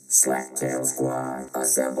Slacktail Squad,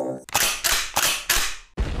 assemble.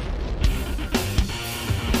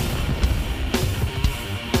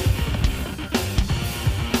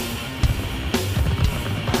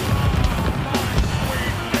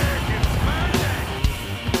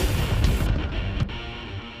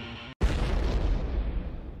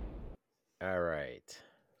 All right.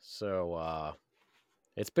 So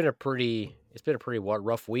it's been a pretty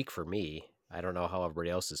rough week for me. I don't know how everybody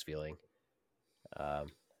else is feeling.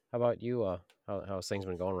 How about you? How's things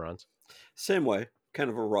been going, Ronz? Same way, kind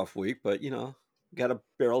of a rough week, but got to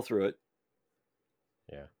barrel through it.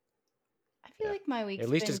 Yeah. I feel like my week's At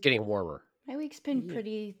least been, it's getting warmer. my week's been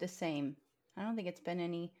pretty the same. I don't think it's been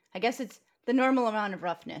any. I guess it's the normal amount of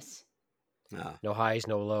roughness. No highs,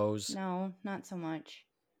 no lows. No, not so much.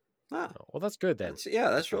 Oh, well, that's good then.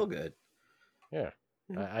 That's real good. Yeah.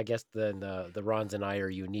 I guess then the Ronz and I are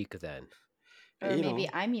unique then. Or maybe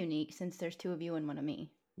I'm unique since there's two of you and one of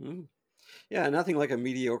me. Mm. Yeah, nothing like a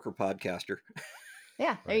mediocre podcaster.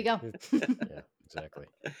 Yeah, there you go. Yeah, exactly.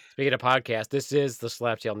 Speaking of podcast, this is the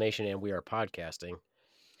Slaptail Nation, and we are podcasting.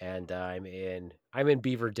 And I'm in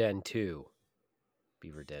Beaver Den 2.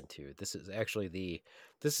 Beaver Den 2. This is actually the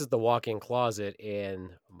walk-in closet in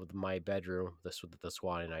my bedroom. This with the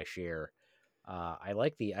Swan and I share. I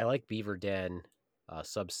like Beaver Den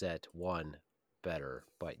subset 1 better,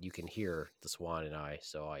 but you can hear the Swan and I,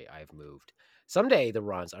 so I've moved. Someday, the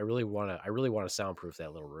Ronz, I really want to soundproof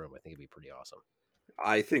that little room. I think it'd be pretty awesome.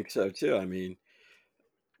 I think so too. I mean,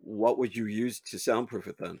 what would you use to soundproof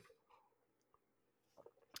it then?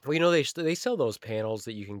 Well, they sell those panels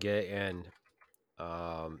that you can get, and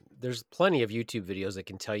there's plenty of YouTube videos that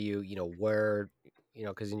can tell you, where,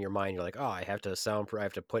 because in your mind you're like, oh, I have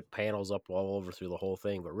to put panels up all over through the whole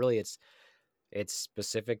thing, but really it's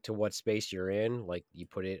specific to what space you're in. Like you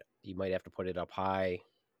might have to put it up high,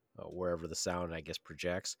 wherever the sound, I guess,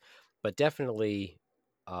 projects. But definitely,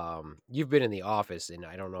 you've been in the office, and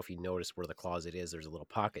I don't know if you noticed where the closet is. There's a little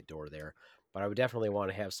pocket door there, but I would definitely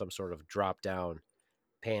want to have some sort of drop down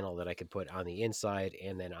panel that I could put on the inside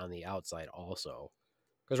and then on the outside also.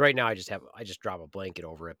 Because right now I just drop a blanket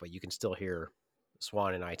over it, but you can still hear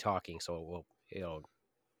Swan and I talking. So it will,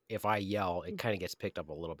 if I yell, it kind of gets picked up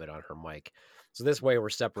a little bit on her mic. So this way we're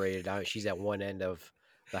separated out. She's at one end of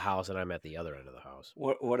the house and I'm at the other end of the house.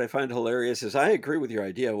 What I find hilarious is I agree with your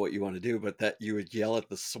idea of what you want to do, but that you would yell at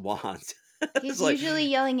the swans. He's usually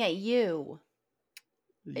yelling at you.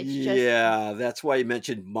 That's why he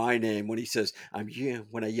mentioned my name when he says, I'm you.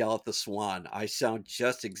 When I yell at the swan, I sound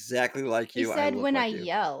just exactly like you. He said when I you.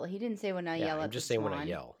 yell. He didn't say when I yell at I'm just the saying swan. when I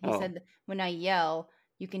yell. He said when I yell,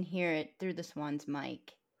 you can hear it through the swan's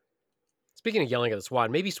mic. Speaking of yelling at the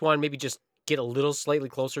swan, maybe just get a little slightly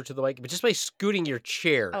closer to the mic, but just by scooting your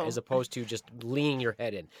chair as opposed to just leaning your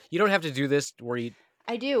head in. You don't have to do this where you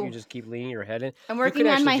just keep leaning your head in. I'm working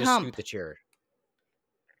on my hump. Scoot the chair.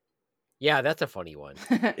 Yeah, that's a funny one.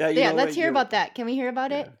 Let's hear about that. Can we hear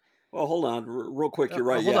about it? Well, hold on, real quick. You're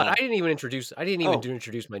right. Hold on, I didn't even introduce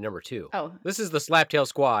my number 2. Oh, this is the Slaptail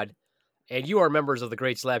Squad, and you are members of the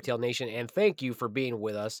great Slaptail Nation. And thank you for being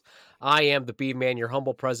with us. I am the Beaveman, your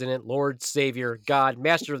humble president, Lord, Savior, God,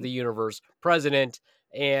 Master of the Universe, President,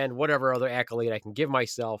 and whatever other accolade I can give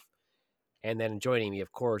myself. And then joining me,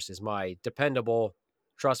 of course, is my dependable,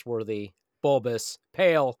 trustworthy, bulbous,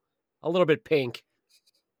 pale, a little bit pink.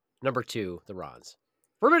 Number 2, the Ronz.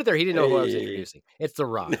 For a minute there, he didn't know who I was introducing. It's the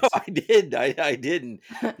Ronz. No, I did. I didn't.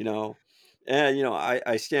 And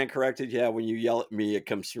I stand corrected. Yeah, when you yell at me, it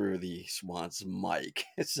comes through the Swan's mic.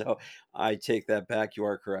 So I take that back. You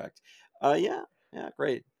are correct. Yeah,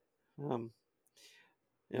 great.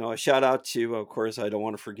 A shout out to, of course, I don't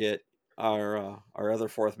want to forget our other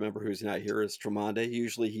fourth member who's not here is Tremonde.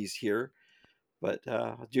 Usually he's here. But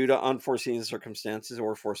due to unforeseen circumstances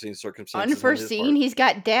or foreseen circumstances. Unforeseen? He's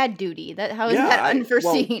got dad duty. How is that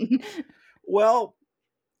unforeseen? Well,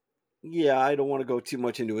 I don't want to go too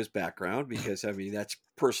much into his background because, that's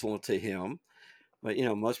personal to him. But,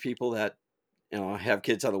 most people that, have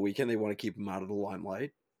kids on the weekend, they want to keep them out of the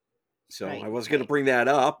limelight. So I was going to bring that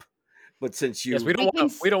up. But since you... Yes, we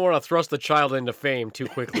don't want to thrust the child into fame too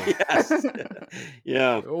quickly. Yes.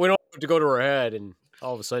 Yeah. We don't have to go to her head and...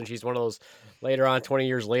 all of a sudden, she's one of those, later on, 20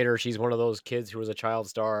 years later, she's one of those kids who was a child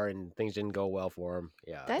star and things didn't go well for him.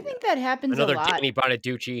 Yeah. I think that happens a lot. Another Danny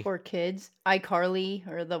Bonaducci. For kids. iCarly,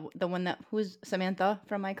 or the one who's Samantha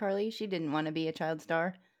from iCarly, she didn't want to be a child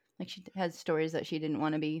star. Like, she has stories that she didn't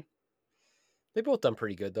want to be. They've both done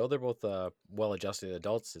pretty good, though. They're both well-adjusted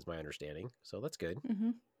adults, is my understanding. So that's good.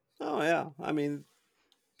 Mm-hmm. Oh, yeah.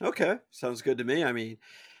 Okay. Sounds good to me.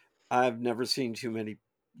 I've never seen too many...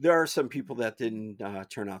 There are some people that didn't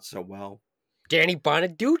turn out so well. Danny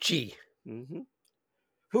Bonaducci. Mm-hmm.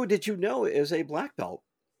 Who did you know is a black belt?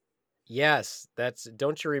 Yes,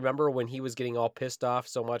 don't you remember when he was getting all pissed off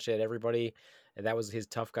so much at everybody, and that was his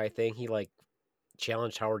tough guy thing? He like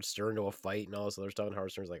challenged Howard Stern to a fight and all this other stuff, and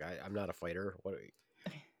Howard Stern's like, I'm not a fighter. What?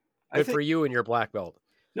 Good for you and your black belt.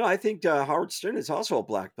 No, I think Howard Stern is also a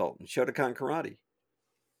black belt in Shotokan Karate.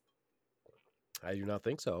 I do not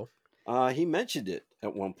think so. He mentioned it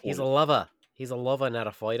at one point. He's a lover. He's a lover, not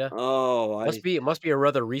a fighter. Oh, it must be a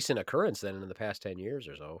rather recent occurrence then in the past 10 years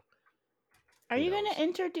or so. Are you going to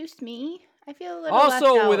introduce me? I feel a little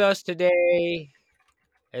also left with out. us today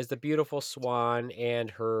is the beautiful Swan and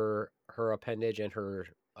her appendage and her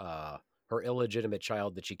illegitimate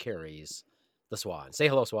child that she carries, the Swan. Say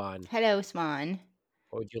hello, Swan. Hello, Swan.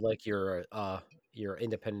 What would you like your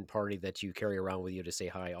independent party that you carry around with you to say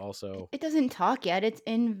hi also? It doesn't talk yet. It's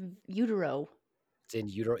in utero. It's in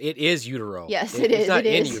utero. It is utero. Yes, it is. It's not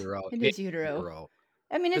it in is. utero. It is utero.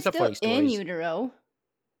 I mean, it's There's still funny in stories. utero.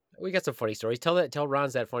 We got some funny stories. Tell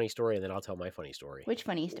Ronz that funny story, and then I'll tell my funny story. Which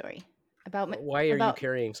funny story? About why are you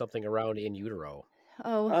carrying something around in utero?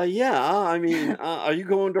 Oh, yeah. I mean, are you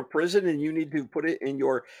going to prison and you need to put it in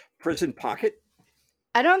your prison pocket?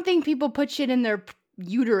 I don't think people put shit in their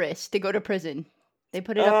uterus to go to prison. They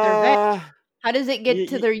put it up their vent. How does it get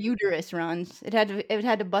to their uterus, Ronz? It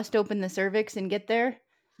had to bust open the cervix and get there.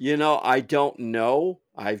 You know, I don't know.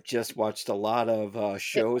 I've just watched a lot of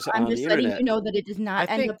shows on the internet. I'm just letting you know that it does not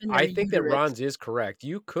end up in their uterus. I think that Ronz is correct.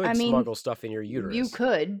 You could smuggle stuff in your uterus. You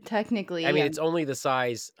could, technically. I mean, it's only the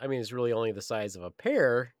size. I mean, it's really only the size of a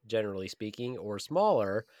pear, generally speaking, or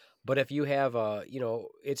smaller. But if you have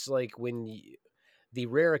it's like the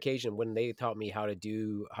rare occasion when they taught me how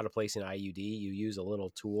to place an IUD, you use a little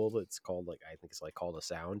tool that's called called a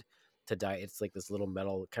sound to die. It's like this little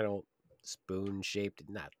metal kind of spoon shaped,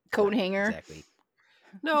 not coat hanger exactly.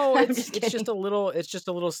 No, it's just a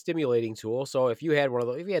little stimulating tool. So if you had one of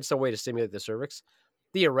those, if you had some way to stimulate the cervix,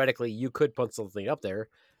 theoretically you could put something up there.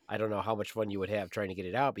 I don't know how much fun you would have trying to get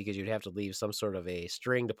it out because you'd have to leave some sort of a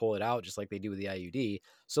string to pull it out, just like they do with the IUD.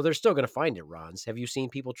 So they're still going to find it, Ronz. Have you seen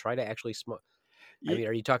people try to actually I mean,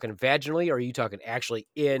 are you talking vaginally or are you talking actually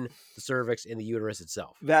in the cervix, in the uterus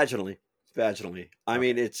itself? Vaginally. I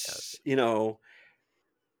mean, it's,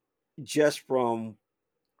 just from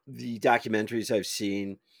the documentaries I've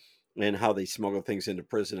seen and how they smuggle things into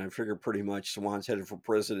prison, I figure pretty much Swan's headed for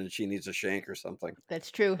prison and she needs a shank or something. That's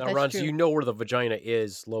true. Now, Ronz, you know where the vagina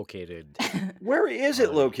is located. Where is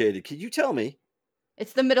it located? Can you tell me?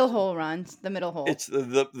 It's the middle hole, Ronz. The middle hole. It's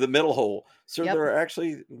the middle hole. So there are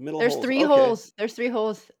actually middle holes. There's 3 holes. There's 3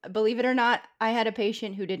 holes. Believe it or not, I had a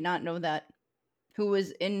patient who did not know that, who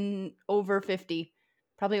was in over 50,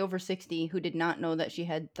 probably over 60, who did not know that she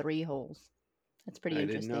had 3 holes. That's pretty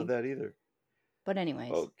interesting. I didn't know that either. But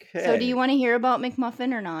anyways. Okay. So do you want to hear about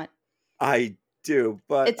McMuffin or not? I do,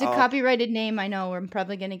 but it's a copyrighted name. I know we're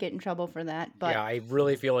probably going to get in trouble for that. But yeah, I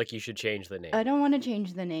really feel like you should change the name. I don't want to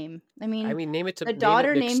change the name. I mean, name it to the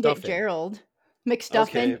daughter named it Gerald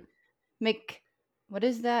McStuffin. What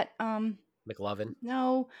is that? McLovin.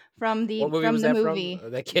 No, from the movie.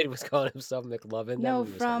 From? That kid was calling himself McLovin. No,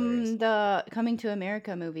 from the Coming to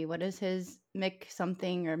America movie. What is his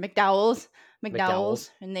something or McDowell's?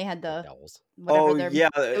 And they had the whatever.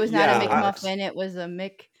 It was not a McMuffin. It was a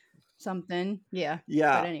Mc something. Yeah.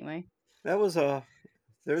 But anyway, that was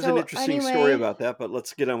there's an interesting story about that. But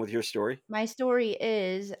let's get on with your story. My story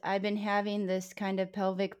is I've been having this kind of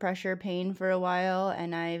pelvic pressure pain for a while,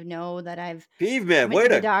 and I know that I've Beaveman, way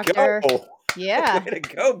to doctor. Go! Yeah, way to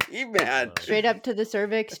go, Beaveman! Straight up to the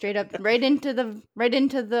cervix, straight up, right into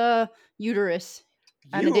the uterus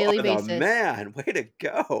on a daily basis. Man, way to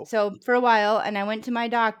go! So for a while, and I went to my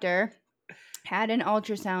doctor, had an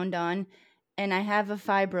ultrasound done, and I have a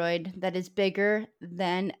fibroid that is bigger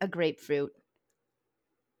than a grapefruit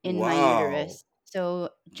in my uterus. So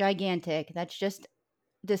gigantic. That's just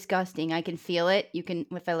disgusting. I can feel it. You can,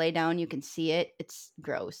 if I lay down, you can see it. It's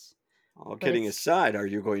gross. All kidding aside, are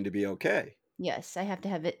you going to be okay? Yes, I have to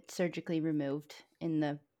have it surgically removed in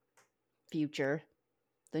the future,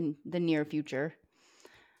 the near future.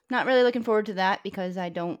 Not really looking forward to that because I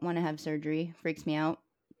don't want to have surgery. Freaks me out.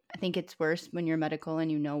 I think it's worse when you're medical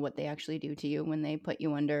and you know what they actually do to you when they put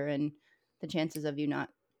you under and the chances of you not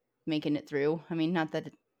making it through. I mean, not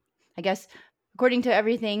that I guess according to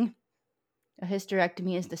everything, a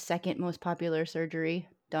hysterectomy is the second most popular surgery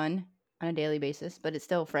done on a daily basis, but it's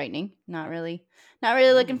still frightening. Not really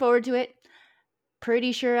looking forward to it.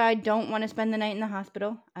 Pretty sure I don't want to spend the night in the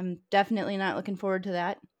hospital. I'm definitely not looking forward to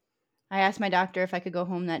that. I asked my doctor if I could go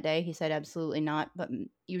home that day. He said absolutely not, but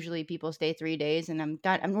usually people stay 3 days, and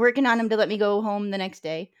I'm working on him to let me go home the next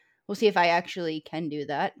day. we'll see if I actually can do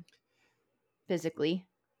that physically.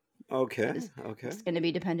 Okay. 'Cause Okay. it's going to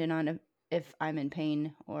be dependent on if I'm in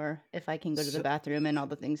pain or if I can go to the So, bathroom and all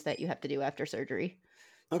the things that you have to do after surgery.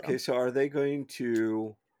 okay. So So are they going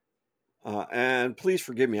to? And please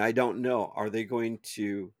forgive me, I don't know. Are they going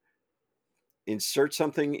to insert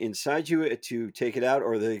something inside you to take it out,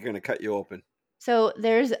 or are they going to cut you open? So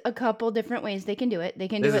there's a couple different ways they can do it. They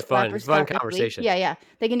can This do is it fun. It's a fun laparoscopically. conversation. Yeah.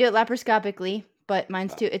 They can do it laparoscopically, but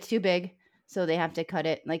mine's Uh, it's too big, so they have to cut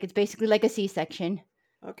it. Like it's basically like a C-section.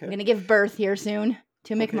 I'm okay. gonna give birth here soon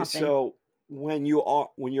to Okay. McMuffin. So when you're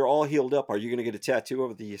all healed up, are you going to get a tattoo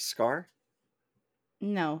of the scar?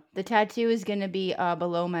 No, the tattoo is gonna be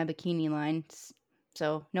below my bikini line.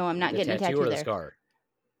 So no, I'm not The getting a tattoo tattoo or the there. scar?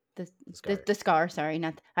 The The scar. the scar. Sorry,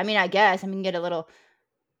 not. I mean, I guess I can get a little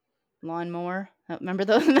lawnmower. Remember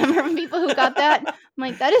those? Remember people who got that? I'm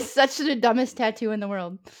like, that is such the dumbest tattoo in the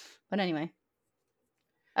world. But anyway.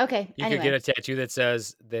 Okay. You could get a tattoo that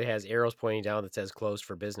has arrows pointing down that says "closed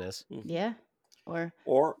for business." Yeah. Or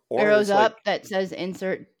it's arrows like, up that says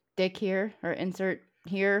insert dick here or insert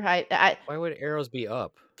here. I Why would arrows be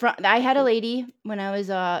up? I had a lady when I was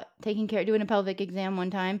doing a pelvic exam one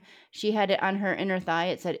time. She had it on her inner thigh.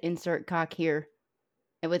 It said insert cock here,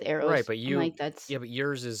 and with arrows. Right, but I'm like, that's. but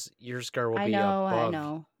your scar will I be know.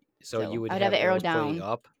 above. So you would I'd have have an arrow arrows pointing down.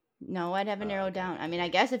 up. No, I'd have an arrow Okay. down. I mean, I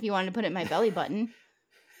guess if you wanted to put it in my belly button.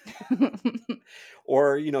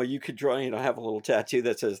 or you could draw, have a little tattoo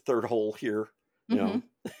that says third hole here. Mhm.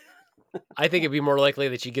 I think it'd be more likely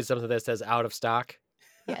that you get something that says out of stock.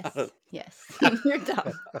 Yes. You're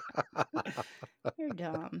dumb. You're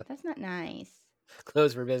dumb. That's not nice.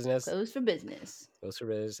 Closed for business. Closed for business. Closed for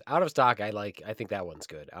business. Out of stock. I think that one's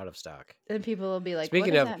good. Out of stock. And people will be like,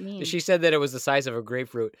 Speaking what does of, that mean? she said that it was the size of a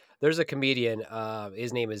grapefruit. There's a comedian.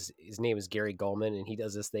 His name is Gary Gulman, and he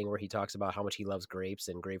does this thing where he talks about how much he loves grapes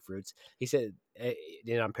and grapefruits. He said,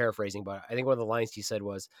 and I'm paraphrasing, but I think one of the lines he said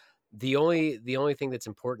was, the only thing that's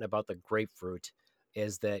important about the grapefruit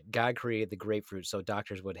is that God created the grapefruit so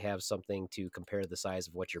doctors would have something to compare the size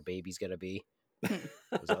of what your baby's going to be.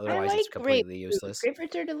 Otherwise, it's completely useless.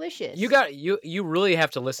 Grapefruits are delicious. You really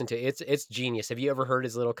have to listen to it. It's genius. Have you ever heard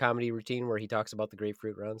his little comedy routine where he talks about the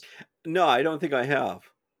grapefruit runs? No, I don't think I have.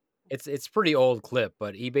 It's pretty old clip,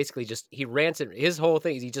 but he basically he rants it. His whole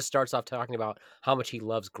thing is he just starts off talking about how much he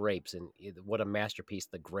loves grapes and what a masterpiece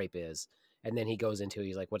the grape is, and then he goes into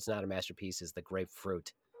he's like, what's not a masterpiece is the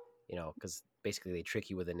grapefruit, because basically they trick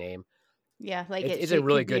you with a name. Yeah, like it's a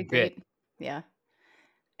really good bit. Yeah,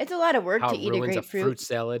 it's a lot of work How to it eat a ruins grapefruit. fruit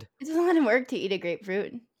salad. It's a lot of work to eat a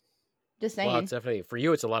grapefruit. Just saying. Well, it's definitely for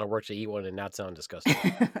you. It's a lot of work to eat one and not sound disgusting.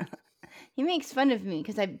 He makes fun of me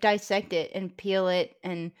because I dissect it and peel it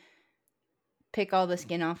and pick all the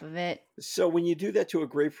skin off of it. So when you do that to a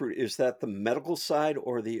grapefruit, is that the medical side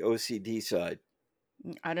or the OCD side?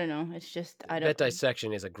 I don't know. It's just That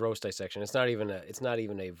dissection is a gross dissection. It's not even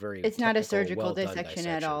a very. It's not a surgical well-done dissection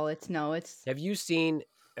at all. It's. Have you seen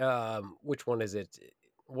which one is it?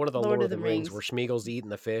 One of the Lord Lord of of the the Rings Rings. where Schmiegel's eating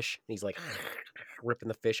the fish. And he's like ripping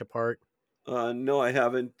the fish apart. No, I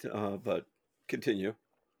haven't. But continue.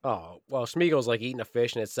 Oh, well, Schmiegel's like eating a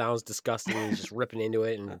fish and it sounds disgusting. And he's just ripping into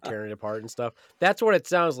it and tearing it apart and stuff. That's what it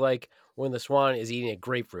sounds like when the swan is eating a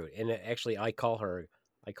grapefruit. And actually, I call her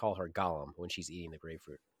Gollum when she's eating the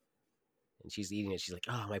grapefruit. And she's eating it. She's like,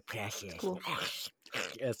 "Oh, my precious." Cool.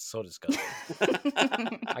 It's so disgusting.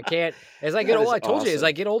 I can't. As I get older, I told you, as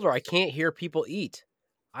I get older, I can't hear people eat.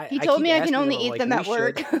 He told me I can only I'm eat like, them "We at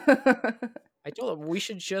work. I told him we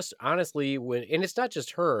should just honestly and it's not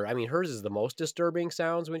just her. I mean, hers is the most disturbing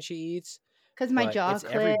sounds when she eats. Because my But jaw it's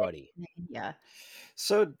clicked. everybody. Yeah.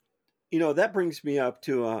 So, that brings me up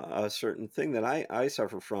to a certain thing that I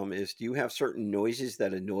suffer from is, do you have certain noises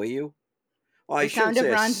that annoy you? Well, I The sound of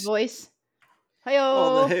shouldn't say Ron's voice.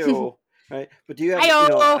 Oh, the Hi-yo. hey-o, right? But do you have,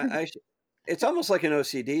 Hi-yo. it's almost like an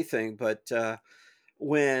OCD thing, but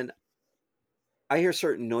when I hear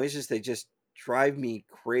certain noises, they just drive me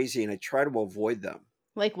crazy, and I try to avoid them.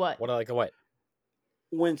 Like what? What?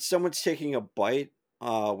 When someone's taking a bite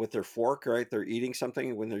with their fork, right? They're eating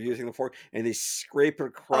something when they're using the fork, and they scrape it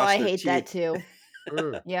across I their hate teeth. that too.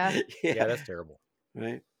 Yeah. Yeah, that's terrible.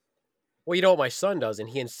 Right? Well, you know what my son does, and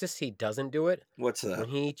he insists he doesn't do it. What's that? When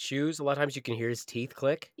he chews, a lot of times you can hear his teeth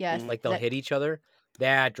click. Yes. Like they'll hit each other.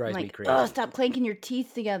 That drives me crazy. Oh, stop clanking your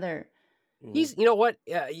teeth together. He's, you know what?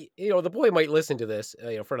 The boy might listen to this,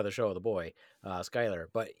 friend of the show, the boy, Skylar,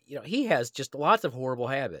 but he has just lots of horrible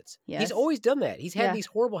habits. Yes. He's always done that. He's had these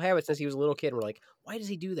horrible habits since he was a little kid. And we're like, why does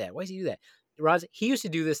he do that? Why does he do that? Ronz, he used to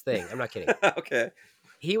do this thing. I'm not kidding. Okay.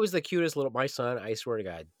 He was the cutest my son, I swear to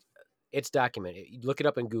God, it's documented. You look it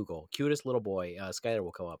up in Google. Cutest little boy, Skylar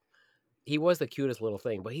will come up. he was the cutest little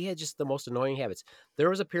thing, but he had just the most annoying habits. There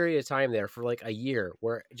was a period of time there for like a year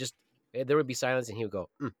where just there would be silence and he would go,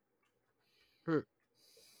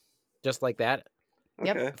 just like that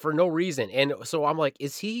Yep. Okay. for no reason. And so I'm like,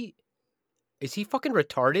 is he fucking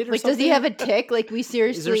retarded or Like, something? does he have a tick? Like, we Is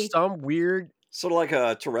there seriously some weird Sort of like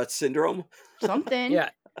a Tourette's syndrome. something? Yeah.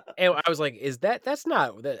 And I was like,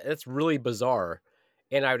 that's really bizarre.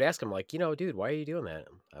 And I would ask him, like, dude, why are you doing that?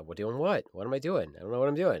 What doing what? What am I doing? I don't know what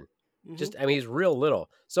I'm doing. Mhm. I mean, he's real little.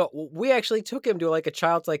 So we actually took him to like a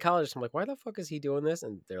child psychologist. I'm like, why the fuck is he doing this?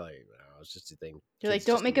 And they're like, no, it's just a thing. They're like, Kids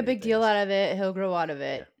don't just make do a weird big deal things. out of it. He'll grow out of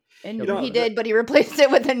it. And He'll grow he out of did, but he replaced it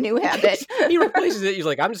with a new habit. He replaces it. He's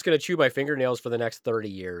like, I'm just going to chew my fingernails for the next 30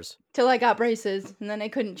 years. Till I got braces, and then I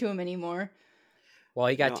couldn't chew them anymore. Well,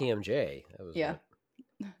 he got No. TMJ. That was Yeah.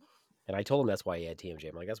 And I told him that's why he had TMJ.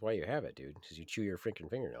 I'm like, that's why you have it, dude, because you chew your freaking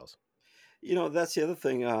fingernails. That's the other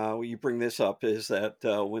thing. When you bring this up is that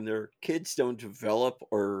when their kids don't develop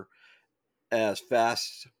or as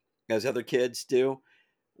fast as other kids do,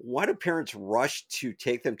 why do parents rush to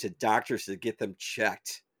take them to doctors to get them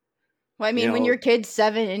checked? Well, I mean, You when know, your kid's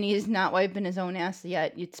 7 and he's not wiping his own ass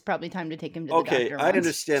yet, it's probably time to take him to the okay, doctor I once.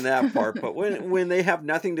 understand that part, but when they have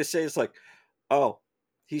nothing to say, it's like, oh,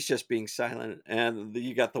 he's just being silent, and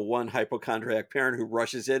you got the one hypochondriac parent who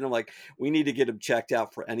rushes in and like, we need to get him checked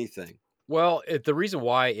out for anything. Well, the reason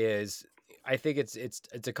why is I think it's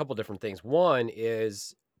a couple different things. One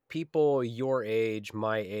is people your age,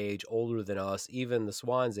 my age, older than us, even the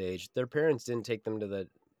Swan's age, their parents didn't take them to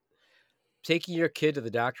taking your kid to the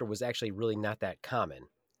doctor was actually really not that common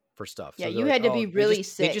for stuff. Yeah, So they're you like, had to oh, be they really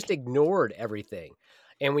just they just sick. ignored everything.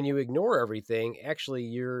 And when you ignore everything, actually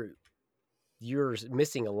you're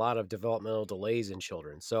missing a lot of developmental delays in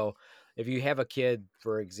children. So if you have a kid,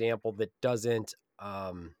 for example, that doesn't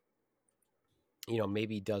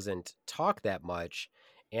maybe doesn't talk that much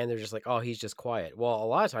and they're just like, oh, he's just quiet. Well, a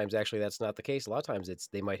lot of times actually that's not the case. A lot of times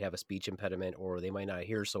they might have a speech impediment or they might not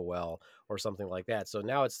hear so well or something like that. So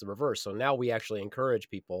now it's the reverse. So now we actually encourage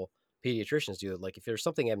pediatricians do it. Like if there's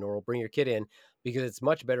something abnormal, bring your kid in because it's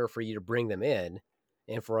much better for you to bring them in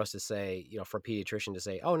and for us to say, for a pediatrician to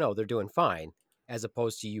say, oh no, they're doing fine, as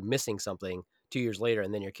opposed to you missing something 2 years later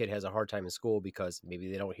and then your kid has a hard time in school because maybe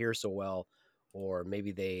they don't hear so well or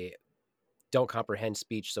maybe they don't comprehend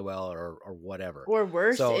speech so well or whatever. Or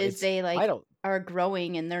worse So is they I don't are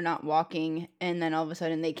growing and they're not walking, and then all of a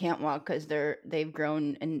sudden they can't walk because they've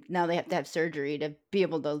grown and now they have to have surgery to be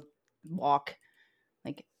able to walk,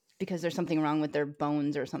 like because there's something wrong with their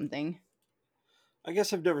bones or something. I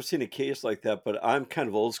guess I've never seen a case like that, but I'm kind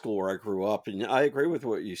of old school where I grew up, and I agree with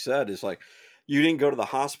what you said. It's like you didn't go to the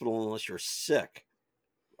hospital unless you're sick,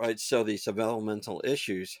 right? So these developmental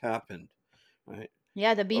issues happened, right?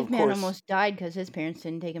 Yeah, the Of Beaveman course, almost died because his parents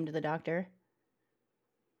didn't take him to the doctor.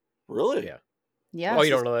 really. yeah. Yeah. Oh, you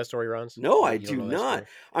That's don't know that story, Ronz? No, I You don't do know that not. story?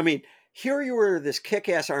 I mean, here you were, this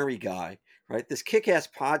kick-ass army guy, right? This kick-ass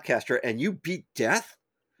podcaster, and you beat death.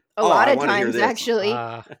 A Oh, lot I of want to hear times, this. actually.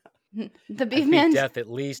 The I've beat Beaveman's death at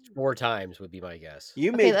least 4 times would be my guess.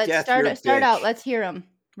 You okay. made Let's death your start out. bitch. Let's hear them.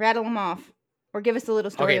 Rattle them off, or give us a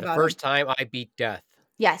little story Okay, the about them. first time I beat death.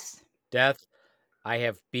 Yes. Death, I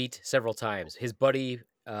have beat several times. His buddy,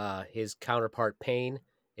 his counterpart Payne,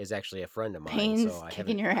 is actually a friend of mine, Pain's so I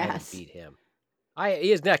kicking haven't your ass. beat him.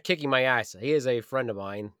 He is not kicking my ass. He is a friend of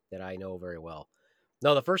mine that I know very well.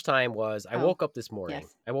 No, the first time was I woke up this morning.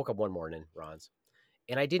 yes. I woke up one morning, Ronz,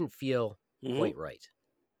 and I didn't feel Mhm. quite right.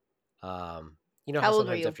 You know How how old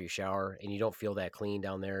were sometimes you? after you shower and you don't feel that clean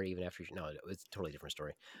down there, even after no, it's a totally different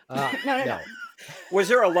story. No. Was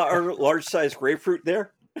there a large-sized grapefruit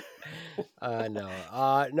there? No,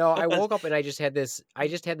 I woke up and I just had this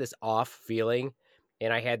off feeling,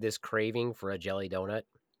 and I had this craving for a jelly donut,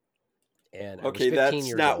 and I was Okay, 15 that's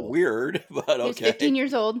years not old. weird, but He was 15 okay.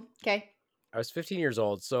 years old. Okay. I was 15 years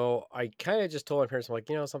old, so I kind of just told my parents, I'm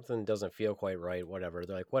like, something doesn't feel quite right, whatever.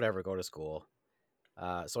 They're like, whatever, go to school.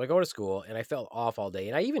 So I go to school, and I felt off all day,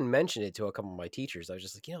 and I even mentioned it to a couple of my teachers. I was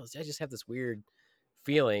just like, I just have this weird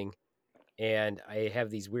feeling, and I have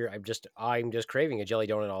these weird. I'm just craving a jelly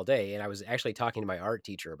donut all day, and I was actually talking to my art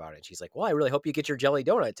teacher about it. And she's like, well, I really hope you get your jelly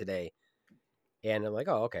donut today. And I'm like,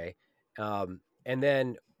 oh, okay. And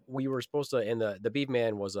then we were supposed to, and the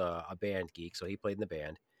Beaveman was a band geek, so he played in the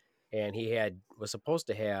band, and he was supposed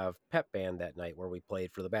to have pep band that night where we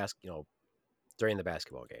played for the during the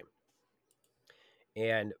basketball game.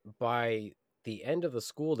 And by the end of the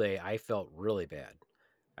school day, I felt really bad.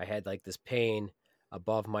 I had like this pain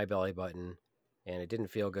above my belly button, and it didn't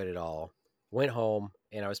feel good at all. Went home,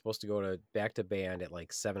 and I was supposed to go back to band at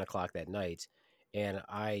like 7 o'clock that night, and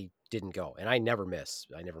I didn't go. And I never missed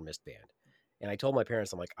band. And I told my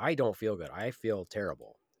parents, I'm like, I don't feel good. I feel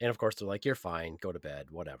terrible. And of course, they're like, you're fine. Go to bed,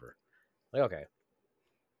 whatever. Like, okay.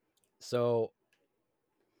 So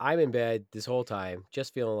I'm in bed this whole time,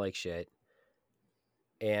 just feeling like shit.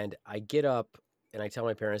 And I get up and I tell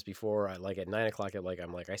my parents before, at 9 o'clock,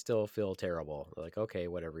 I'm like, I still feel terrible. They're like, okay,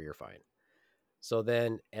 whatever, you're fine. So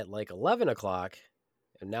then at 11 o'clock,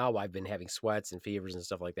 and now I've been having sweats and fevers and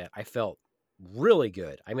stuff like that, I felt really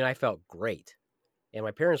good. I mean, I felt great. And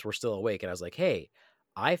my parents were still awake. And I was like, hey,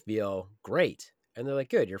 I feel great. And they're like,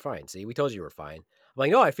 good, you're fine. See, we told you you were fine. I'm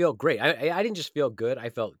like, no, I feel great. I didn't just feel good. I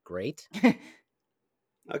felt great.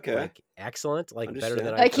 Okay. Like excellent. Like better than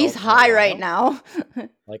Understand. I Like he's felt in a high right while. now.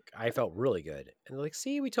 Like I felt really good. And they're like,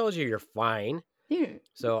 see, we told you you're fine. Dude,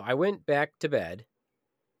 So I went back to bed.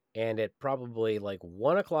 And at probably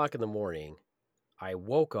 1 o'clock in the morning, I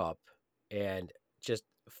woke up and just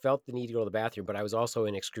felt the need to go to the bathroom, but I was also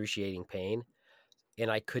in excruciating pain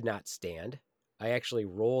and I could not stand. I actually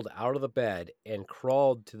rolled out of the bed and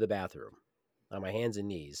crawled to the bathroom on my hands and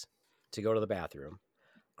knees to go to the bathroom,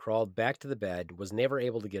 crawled back to the bed, was never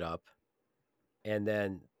able to get up. And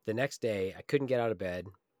then the next day, I couldn't get out of bed.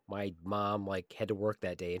 My mom had to work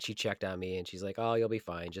that day and she checked on me and she's like, oh, you'll be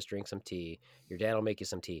fine. Just drink some tea. Your dad will make you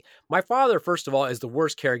some tea. My father, first of all, is the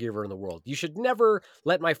worst caregiver in the world. You should never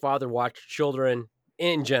let my father watch children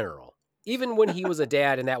in general, even when he was a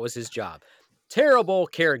dad and that was his job. Terrible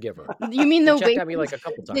caregiver. you mean He the checked on me waitress a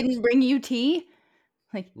couple times. didn't bring you tea?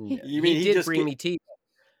 You He mean he did just bring me tea.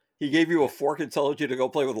 He gave you a fork and told you to go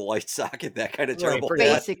play with a light socket, that kind of Right, terrible pretty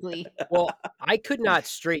dad. much. Basically. Well, I could not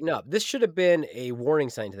straighten up. This should have been a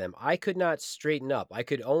warning sign to them. I could not straighten up.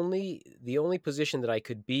 The only position that I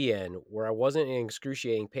could be in where I wasn't in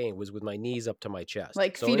excruciating pain was with my knees up to my chest.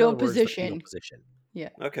 Like So in fetal other words, the fetal position. position. Yeah.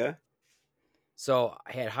 Okay. So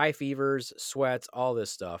I had high fevers, sweats, all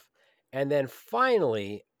this stuff. And then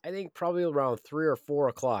finally, I think probably around 3 or 4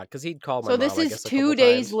 o'clock, because he'd called my So mom, this I is guess, a couple 2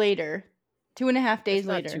 days times. later. 2.5 days It's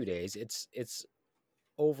not later. 2 days. It's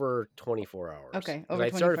over 24 hours. Okay, Because over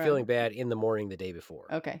I'd started 24 feeling hours. bad in the morning the day before.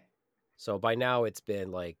 Okay. So by now it's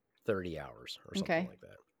been 30 hours or something Okay. like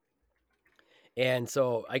that. And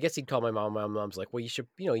so I guess he'd call my mom. My mom's like, well, you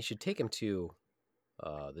should take him to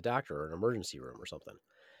the doctor or an emergency room or something.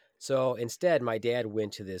 So instead, my dad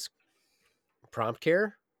went to this prompt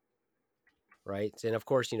care, right? And of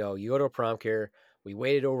course, you go to a prompt care. We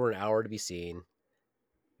waited over an hour to be seen.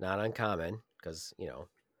 Not uncommon because,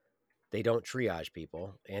 they don't triage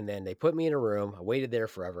people. And then they put me in a room. I waited there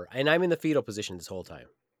forever. And I'm in the fetal position this whole time.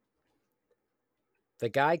 The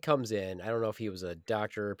guy comes in. I don't know if he was a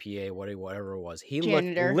doctor, PA, whatever it was. He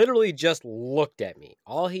Janitor. literally just looked at me.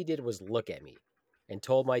 All he did was look at me and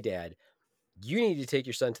told my dad, you need to take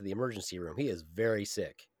your son to the emergency room. He is very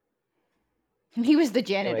sick. He was the And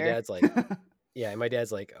janitor. my dad's like, yeah. And my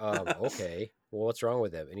dad's like, okay, well, what's wrong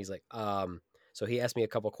with him? And he's like, so he asked me a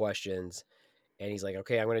couple questions. And he's like,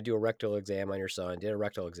 okay, I'm going to do a rectal exam on your son. Did a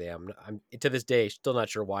rectal exam. I'm to this day still not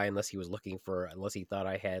sure why, unless he thought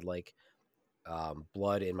I had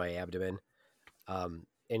blood in my abdomen. And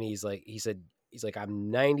he said,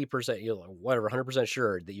 I'm 90%, whatever, 100%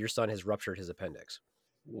 sure that your son has ruptured his appendix.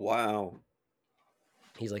 Wow.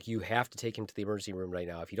 He's like, you have to take him to the emergency room right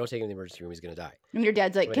now. If you don't take him to the emergency room, he's going to die. And your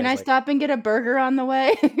dad's like, My can dad's I like- stop and get a burger on the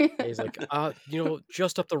way? And he's like,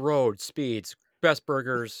 just up the road, Speeds, best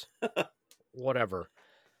burgers, whatever.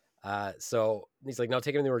 So he's like, no,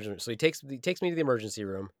 take him to the emergency room. So he takes me to the emergency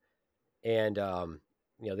room, and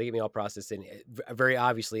they get me all processed in. Very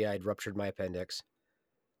obviously, I'd ruptured my appendix.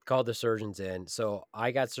 Called the surgeons in. So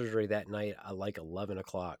I got surgery that night at 11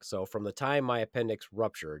 o'clock. So from the time my appendix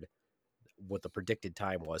ruptured, what the predicted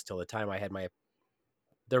time was, till the time I had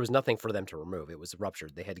there was nothing for them to remove. It was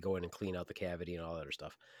ruptured. They had to go in and clean out the cavity and all that other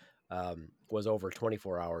stuff. Was over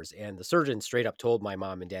 24 hours. And the surgeon straight up told my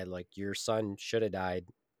mom and dad, your son should have died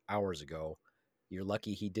hours ago. You're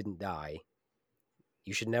lucky he didn't die.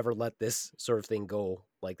 You should never let this sort of thing go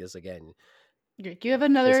like this again. Do you have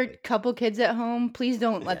another Basically. couple kids at home? Please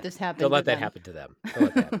don't let this happen. Don't let that happen to them. Don't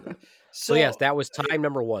let that happen to them. So yes, that was time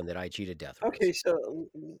number 1 that I cheated death. Okay, so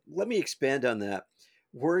let me expand on that.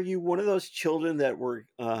 Were you one of those children that were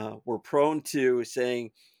prone to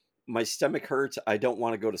saying, my stomach hurts, I don't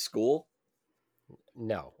want to go to school?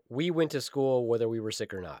 No, we went to school whether we were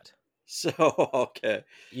sick or not. So, okay.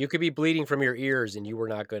 You could be bleeding from your ears and you were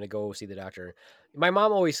not going to go see the doctor. My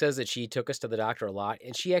mom always says that she took us to the doctor a lot,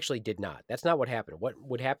 and she actually did not. That's not what happened. What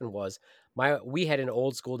would happen was we had an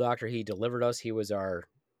old school doctor. He delivered us. He was our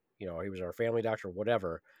family doctor,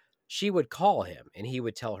 whatever. She would call him and he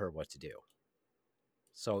would tell her what to do.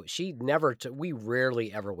 So we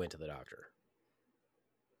rarely ever went to the doctor.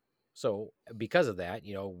 So because of that,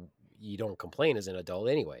 you don't complain as an adult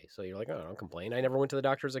anyway. So you're like, oh, I don't complain. I never went to the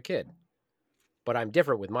doctor as a kid. But I'm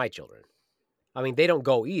different with my children. I mean, they don't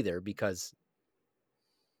go either because,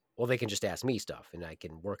 well, they can just ask me stuff and I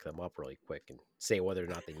can work them up really quick and say whether or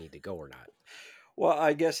not they need to go or not. Well,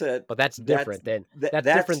 I guess But that's different than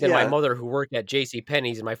my mother who worked at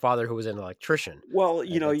JCPenney's and my father who was an electrician. Well,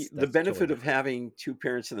 That's the benefit totally of having two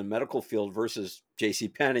parents in the medical field versus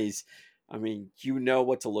JCPenney's, I mean, you know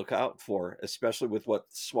what to look out for, especially with what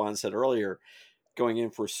Swan said earlier, going in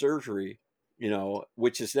for surgery,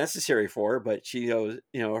 which is necessary for her, but she knows,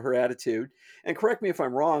 her attitude. And correct me if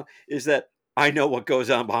I'm wrong, is that I know what goes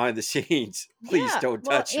on behind the scenes. Please don't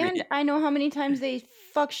touch me. And I know how many times they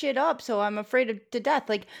fuck shit up, so I'm afraid to death.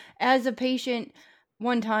 Like, as a patient,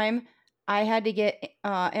 one time I had to get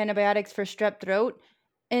antibiotics for strep throat,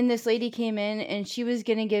 and this lady came in and she was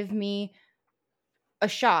gonna give me a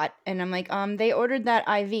shot, and I'm like, they ordered that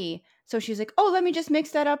IV. So she's like, oh, let me just mix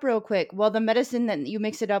that up real quick. Well, the medicine that you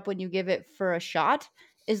mix it up when you give it for a shot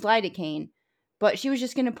is lidocaine. But she was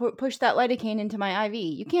just going to push that lidocaine into my IV.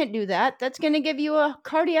 You can't do that. That's going to give you a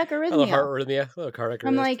cardiac arrhythmia. Cardiac arrhythmia.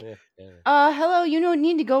 I'm like, hello, you don't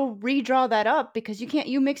need to go redraw that up because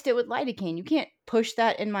you mixed it with lidocaine. You can't push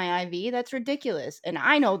that in my IV. That's ridiculous. And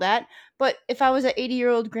I know that. But if I was an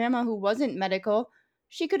 80-year-old grandma who wasn't medical,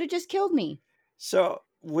 she could have just killed me. So,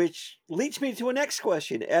 which leads me to a next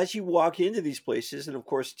question. As you walk into these places, and of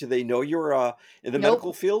course, do they know you're in the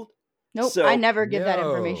medical field? Nope, I never give that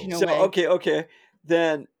information away. Okay.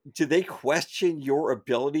 Then, do they question your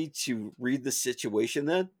ability to read the situation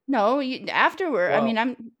then? No, afterward. Well, I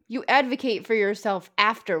mean, you advocate for yourself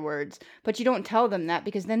afterwards, but you don't tell them that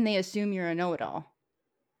because then they assume you're a know-it-all.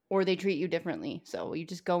 Or they treat you differently. So you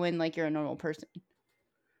just go in like you're a normal person.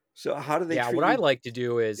 So how do they treat what you? I like to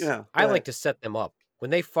do is I like to set them up.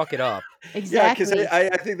 When they fuck it up. Exactly. Yeah, because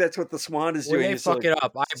I think that's what the Swan is doing. When they fuck it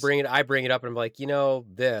up, I bring it up and I'm like,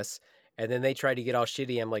 this. And then they try to get all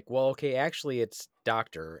shitty. I'm like, well, okay, actually it's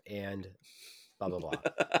doctor and blah, blah,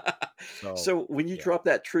 blah. So when you drop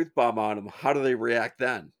that truth bomb on them, how do they react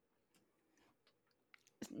then?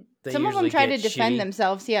 Some of them try to defend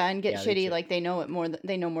themselves, and get shitty, like they know more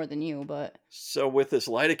than you. But so with this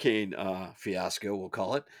lidocaine fiasco, we'll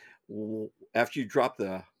call it, after you drop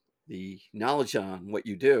the knowledge on what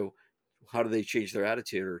you do, how do they change their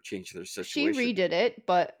attitude or change their situation? She redid it,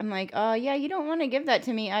 but I'm like, yeah, you don't want to give that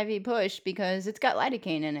to me IV push because it's got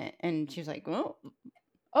lidocaine in it. And she's like,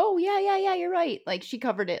 oh yeah, you're right. Like she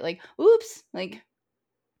covered it, like, oops,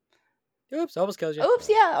 almost killed you. Oops,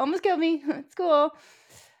 yeah, almost killed me. It's cool.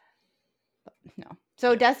 But no.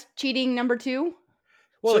 So death cheating number 2.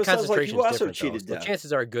 Well, the concentration is different, though. So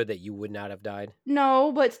chances are good that you would not have died.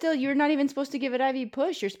 No, but still, you're not even supposed to give it IV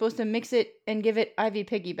push. You're supposed to mix it and give it IV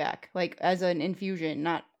piggyback, like as an infusion,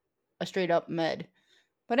 not a straight up med.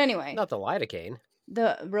 But anyway. Not the lidocaine.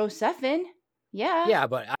 The Rocephin. Yeah. Yeah,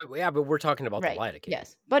 but we're talking about the lidocaine.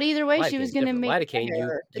 Yes. But either way, she was going to make lidocaine.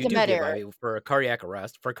 You do give IV for a cardiac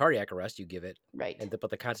arrest. For cardiac arrest, you give it. Right.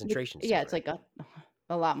 But the concentration. Yeah, it's like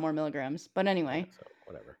a lot more milligrams. But anyway. So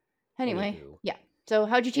whatever. Anyway. Yeah. So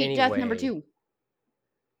how'd you cheat death number 2?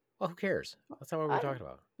 Well, who cares? That's not what we're talking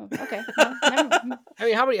about. Okay. Well, I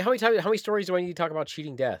mean, how many stories do I need to talk about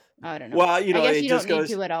cheating death? I don't know. Well, I guess you don't need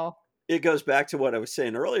to at all. It goes back to what I was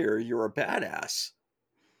saying earlier. You're a badass.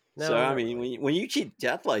 No, so I mean, when you cheat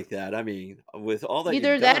death like that, I mean, with all that,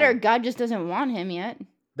 either that or God just doesn't want him yet.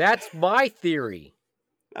 That's my theory.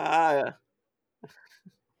 The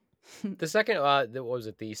second, what was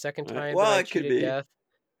it? The second time that I cheated death.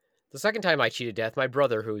 The second time I cheated death, my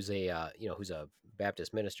brother, who's a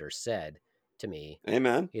Baptist minister, said to me,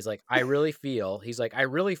 "Amen." He's like, I really feel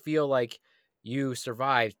like you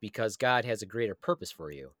survived because God has a greater purpose for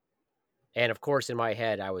you. And of course, in my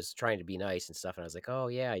head, I was trying to be nice and stuff, and I was like, oh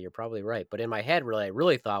yeah, you're probably right. But in my head, I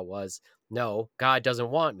really thought was, no, God doesn't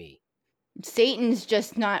want me. Satan's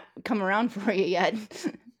just not come around for you yet.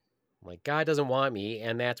 Like, God doesn't want me,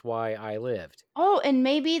 and that's why I lived. Oh, and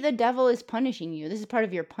maybe the devil is punishing you. This is part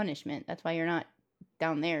of your punishment. That's why you're not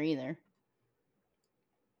down there either.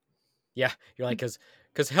 Yeah, you're like,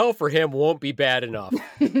 because hell for him won't be bad enough.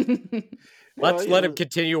 Let's let him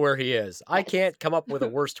continue where he is. I can't come up with a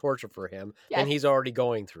worse torture for him than he's already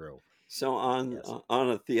going through. So on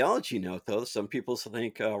a theology note, though, some people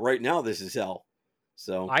think right now this is hell.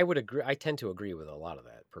 So I would agree. I tend to agree with a lot of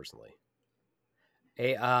that personally.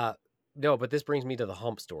 No, but this brings me to the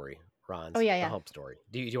hump story, Ronz. Oh, yeah. The hump story.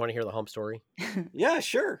 Do you want to hear the hump story? Yeah,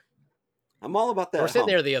 sure. I'm all about that. We're sitting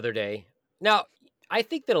there the other day. Now, I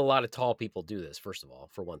think that a lot of tall people do this, first of all,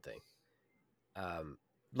 for one thing.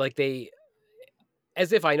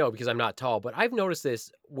 as if I know because I'm not tall, but I've noticed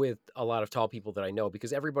this with a lot of tall people that I know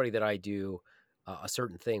because everybody that I do a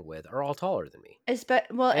certain thing with are all taller than me.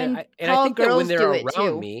 Well, And and I tall think that when girls they're do it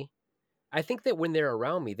around too. me, I think that when they're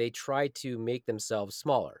around me, they try to make themselves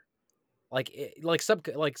smaller. Like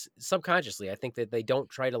subconsciously, I think that they don't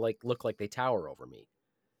try to like look like they tower over me.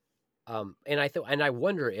 And I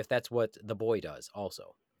wonder if that's what the boy does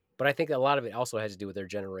also. But I think a lot of it also has to do with their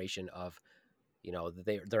generation of,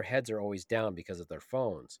 their heads are always down because of their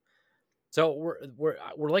phones. So we're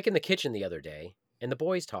like in the kitchen the other day, and the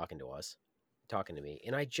boy's talking to me,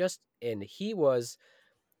 and he was,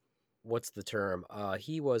 what's the term?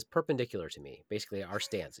 He was perpendicular to me, basically our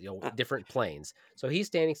stance, different planes. So he's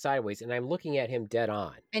standing sideways, and I'm looking at him dead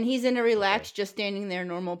on. And he's in a Okay. relaxed, just standing there,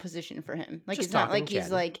 normal position for him. Like Just it's not talking and like he's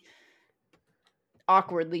chatting. like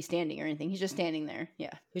awkwardly standing or anything. He's just standing there.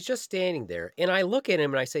 Yeah. He's just standing there, and I look at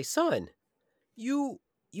him and I say, "Son, you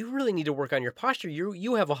really need to work on your posture.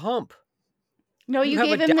 You have a hump. No, You you have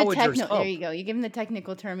a gave him the dowager's technical. There hump." you go. You gave him the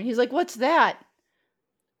technical term, and he's like, "What's that?"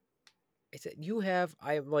 I said,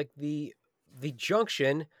 I have like the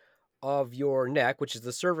junction of your neck, which is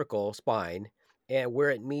the cervical spine, and where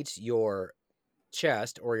it meets your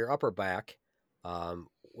chest or your upper back,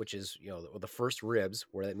 which is the first ribs,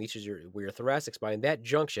 where that meets your thoracic spine. That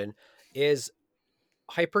junction is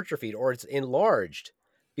hypertrophied or it's enlarged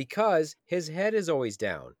because his head is always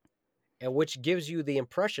down, and which gives you the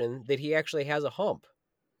impression that he actually has a hump.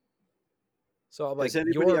 So I'm like, Has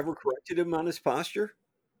anybody ever corrected him on his posture?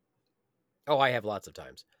 Oh, I have lots of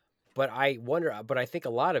times, but I wonder. But I think a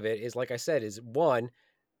lot of it is, like I said, is one.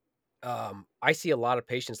 I see a lot of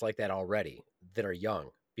patients like that already that are young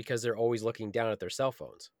because they're always looking down at their cell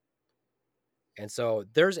phones. And so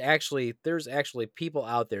there's actually people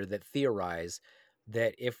out there that theorize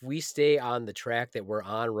that if we stay on the track that we're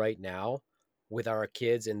on right now with our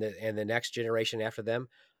kids and the next generation after them,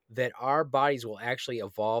 that our bodies will actually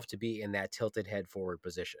evolve to be in that tilted head forward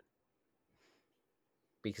position.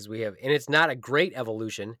 Because we have, and it's not a great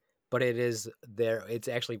evolution, but it is there. It's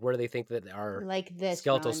actually where they think that our Like this,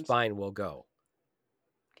 skeletal Ronz. spine will go.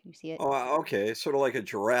 Can you see it? Oh, okay, sort of like a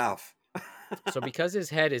giraffe. So because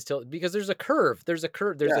his head is tilted, because there's a curve, there's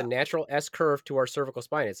a natural S curve to our cervical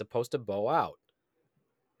spine. It's supposed to bow out,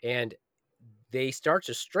 and they start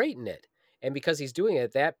to straighten it. And because he's doing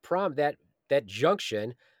it, that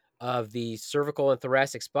junction of the cervical and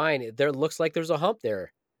thoracic spine, there looks like there's a hump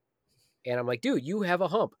there. And I'm like, dude, you have a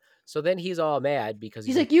hump. So then he's all mad because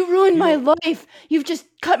he's like, you ruined my life. You've just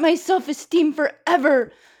cut my self-esteem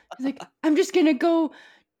forever. He's like, I'm just gonna go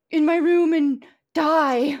in my room and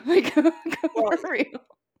die. Like, for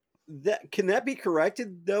real. Can that be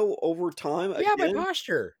corrected though over time? Yeah, again? by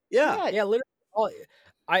posture. Yeah. Yeah, literally.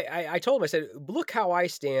 I told him, I said, look how I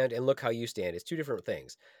stand and look how you stand. It's two different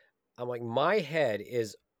things. I'm like, my head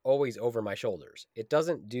is always over my shoulders. It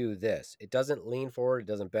doesn't do this. It doesn't lean forward. It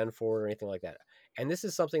doesn't bend forward or anything like that. And this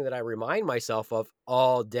is something that I remind myself of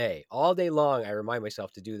all day long. I remind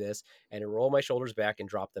myself to do this and to roll my shoulders back and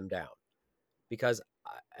drop them down because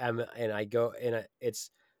I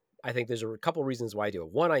think there's a couple reasons why I do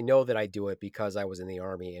it. One, I know that I do it because I was in the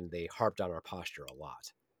Army and they harped on our posture a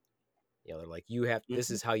lot. They're like, this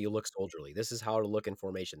is how you look soldierly. This is how to look in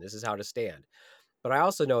formation. This is how to stand. But I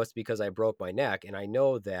also know it's because I broke my neck, and I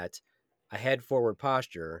know that a head forward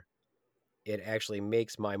posture, it actually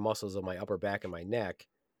makes my muscles of my upper back and my neck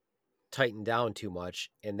tighten down too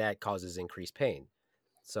much, and that causes increased pain.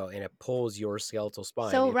 So, and it pulls your skeletal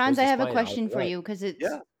spine. So, Ronz, I have a question for you because it's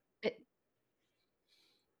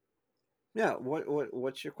yeah.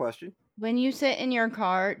 What's your question? When you sit in your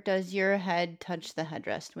car, does your head touch the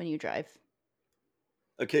headrest when you drive?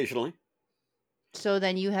 Occasionally. So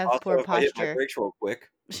then you have Also, poor if I hit my posture. brakes real quick,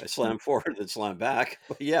 I slam forward and slam back.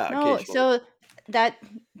 But yeah, No, occasionally. so that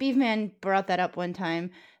Beaveman brought that up one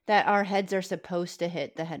time that our heads are supposed to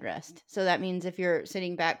hit the headrest. So that means if you're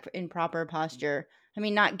sitting back in proper posture, I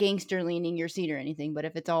mean, not gangster leaning your seat or anything, but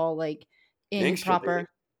if it's all like in Gangster proper, leaning?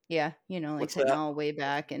 yeah, like What's sitting that? all way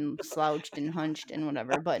back and slouched and hunched and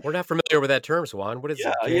whatever. But we're not familiar with that term, Swan. What is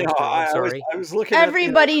Yeah, gangster? I'm sorry. I was looking at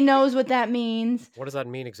everybody knows what that means. What does that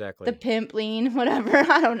mean exactly? The pimp lean, whatever.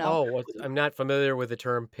 I don't know. Oh, I'm not familiar with the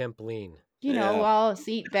term pimp lean. All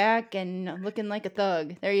seat back and looking like a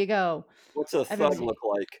thug. There you go. What's a thug look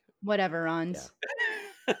like? Whatever, Ronz.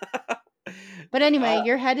 Yeah. But anyway,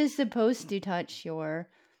 your head is supposed to touch your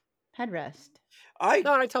headrest. I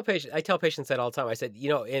tell patients that all the time. I said,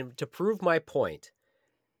 and to prove my point,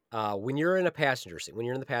 when you're in the passenger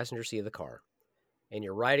seat of the car and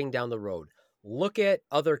you're riding down the road, look at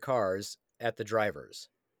other cars at the drivers.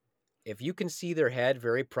 If you can see their head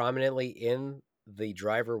very prominently in the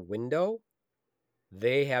driver window,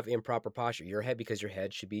 they have improper posture. Your head, because your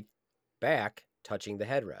head should be back touching the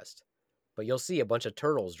headrest. But you'll see a bunch of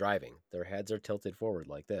turtles driving. Their heads are tilted forward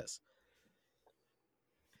like this,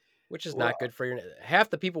 which is Well, not good for your half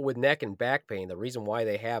the people with neck and back pain. The reason why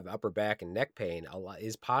they have upper back and neck pain a lot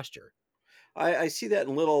is posture. I see that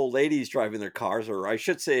in little old ladies driving their cars, or I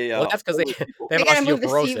should say, Well, that's because older people. they They have gotta move the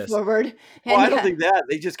seat osteoporosis. forward. Well, And I don't think that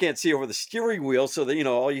they just can't see over the steering wheel, so that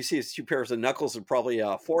all you see is 2 pairs of knuckles and probably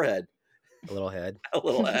a forehead, A little head. a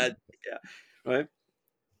little head. Yeah, right.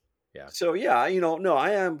 Yeah. So yeah, no, I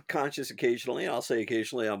am conscious occasionally. I'll say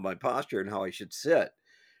occasionally on my posture and how I should sit.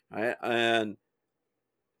 Right, and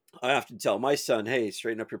I often tell my son, "Hey,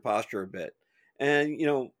 straighten up your posture a bit." And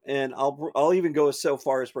and I'll even go so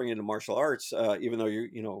far as bringing into martial arts, even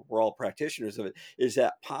though we're all practitioners of it. Is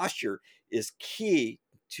that posture is key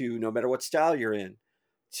to, no matter what style you're in,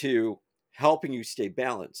 to helping you stay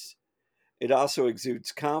balanced. It also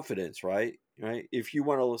exudes confidence, right? Right. If you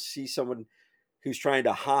want to see someone who's trying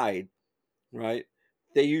to hide, right,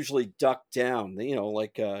 they usually duck down. They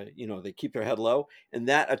keep their head low, and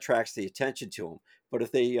that attracts the attention to them. But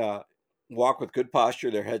if they walk with good posture,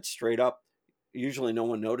 their head straight up, usually no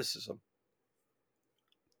one notices them.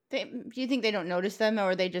 do you think they don't notice them,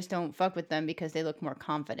 or they just don't fuck with them because they look more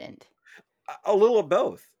confident? A little of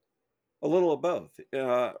both. A little of both.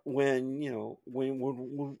 When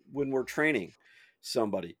we're training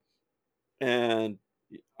somebody, and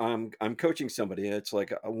I'm coaching somebody, it's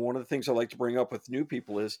like one of the things I like to bring up with new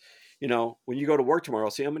people is, when you go to work tomorrow,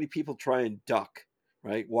 see how many people try and duck,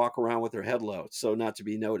 right? Walk around with their head low, so not to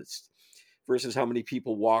be noticed, versus how many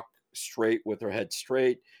people walk straight with their head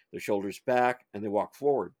straight, their shoulders back, and they walk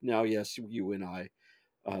forward. Now, yes, you and I,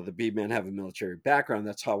 the Beaveman, have a military background.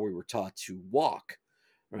 That's how we were taught to walk,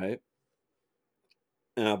 right?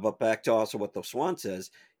 But back to also what the Swan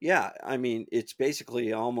says, yeah, I mean, it's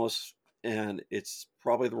basically almost, and it's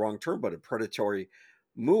probably the wrong term, but a predatory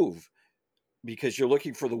move, because you're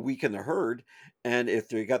looking for the weak in the herd. And if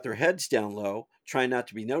they got their heads down low, trying not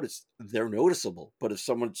to be noticed, they're noticeable. But if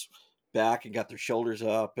someone's back and got their shoulders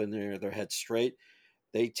up and their head straight,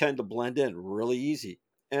 they tend to blend in really easy,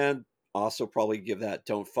 and also probably give that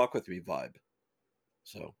 "don't fuck with me" vibe.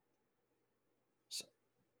 So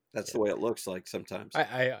that's Yeah. the way it looks like sometimes.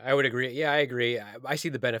 I would agree. Yeah, I agree. I see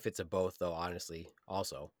the benefits of both, though. Honestly,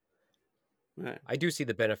 also, Right. I do see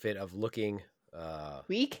the benefit of looking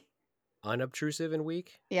Weak? unobtrusive and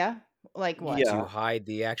weak Yeah. Like what? Yeah. to hide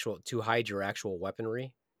your actual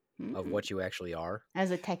weaponry of Mm. what you actually are.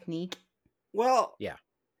 As a technique. Well, Yeah.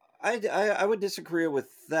 I would disagree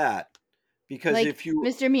with that, because Like if you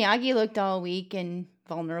Mr. Miyagi looked all weak and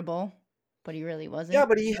vulnerable, but he really wasn't. yeah,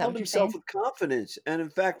 but he Is that held what you're himself saying? with confidence, and in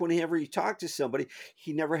fact, whenever he talked to somebody,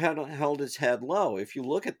 he never had held his head low. If you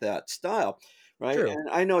look at that style, right? True. And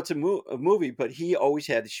I know it's a movie, but he always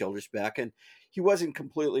had his shoulders back, and he wasn't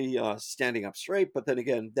completely standing up straight. But then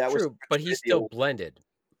again, that was True, but he still ideal. blended.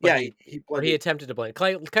 Yeah, He he but he blended. attempted to blend,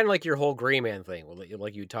 kind of like your whole gray man thing,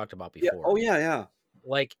 like you talked about Yeah. Oh before. yeah, yeah.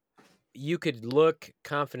 Like you could look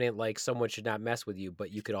confident, like someone should not mess with you,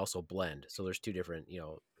 but you could also blend. So there's two different,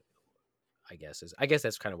 I guess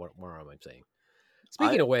that's kind of what more I'm saying. I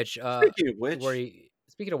Speaking of which,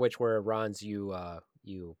 Speaking of which, where Ron's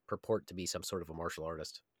you purport to be some sort of a martial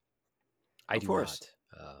artist. I of do course,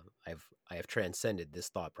 not. I have transcended this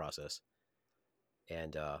thought process,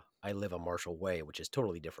 and I live a martial way, which is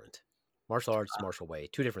totally different. Martial arts, martial way,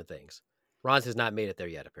 two different things. Ron's has not made it there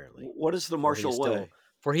yet, apparently. what is the For he is martial still way?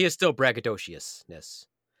 for he is still braggadociousness.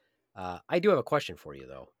 I do have a question for you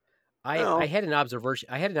though. I Oh, had an observation.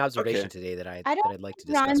 I had an okay. observation today that I don't I'd like to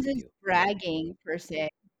think discuss Ron's with is you. bragging per se.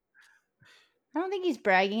 I don't think he's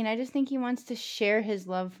bragging. I just think he wants to share his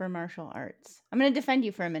love for martial arts. I'm going to defend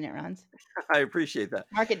you for a minute, Ronz. I appreciate that.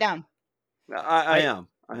 Mark it down. I I am.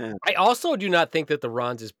 I am. I also do not think that the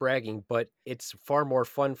Ronz is bragging, but it's far more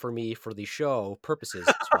fun for me for the show purposes,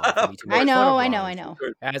 Swan, for Of me to I make course. fun know, of I know, I Ronz know.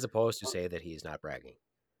 as opposed to say that he's not bragging.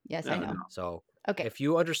 Yes, I No, know. no. So Okay. if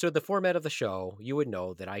you understood the format of the show, you would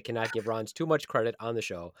know that I cannot give Ronz too much credit on the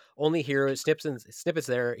show. Only hear snippets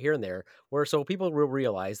there, here and there, where so people will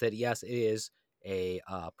realize that yes, it is a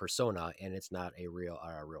persona and it's not a real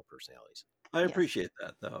personalities. I Yes. appreciate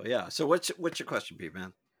that, though. Yeah. So what's your question, Pete,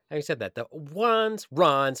 man? Having said that, the Ronz,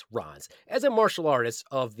 as a martial artist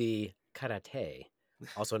of the karate,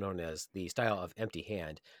 also known as the style of empty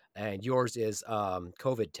hand, and yours is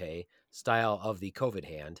COVID te, style of the COVID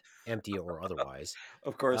hand, empty or otherwise.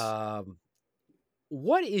 Of course.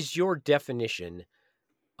 What is your definition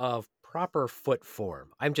of proper foot form?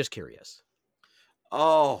 I'm just curious.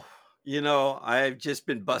 Oh, I've just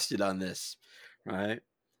been busted on this, right?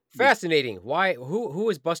 Fascinating. Why? Who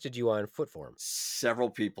has busted you on foot form? Several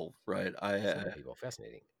people, right? Several people.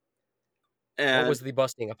 Fascinating. And what was the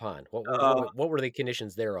busting upon? What were the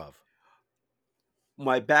conditions thereof?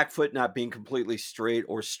 my back foot not being completely straight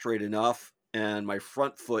or straight enough, and my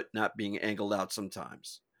front foot not being angled out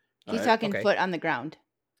sometimes. He's Right? talking Okay. foot on the ground.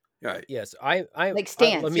 Right. Yes, Like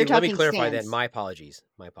stance. let You're me talking clarify that. stance. My apologies.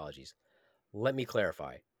 Let me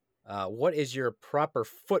clarify. What is your proper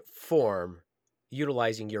foot form,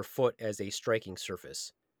 utilizing your foot as a striking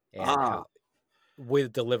surface, and how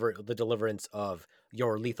with the deliverance of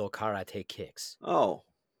your lethal karate kicks?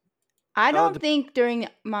 I don't think during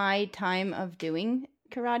my time of doing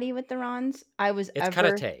karate with the Ronz, I was It's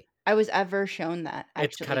ever karate. shown that.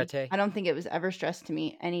 It's Actually, karate. I don't think it was ever stressed to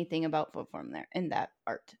me anything about foot form there in that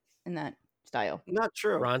art, in that style. Not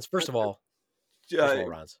true. Ronz, first of all,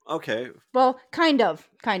 Ronz. Okay. Well, kind of.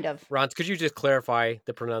 Ronz, could you just clarify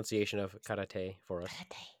the pronunciation of karate for us?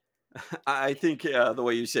 I think the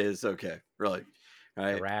way you say it is okay. Really,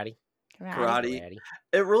 right? Karate.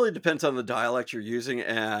 It really depends on the dialect you're using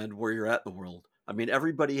and where you're at in the world. I mean,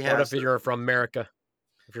 everybody has. What if you're from America?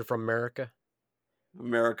 If you're from America,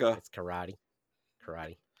 it's karate.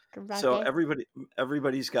 So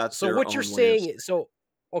everybody's got. So their what own you're way of saying? So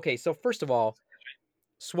okay. So first of all,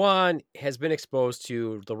 Swan has been exposed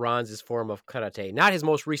to the Ronz's form of karate, not his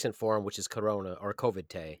most recent form, which is Corona or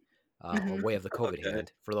COVID-te, or Way of the COVID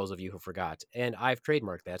Hand, for those of you who forgot. And I've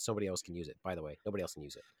trademarked that. Somebody else can use it, by the way. Nobody else can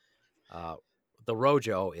use it. The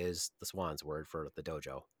Rojo is the Swan's word for the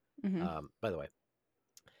dojo, by the way.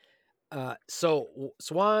 So,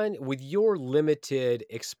 Swan, with your limited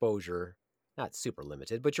exposure, not super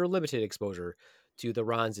limited, but your limited exposure to the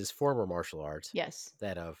Ronz's former martial arts. Yes.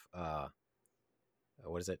 That of,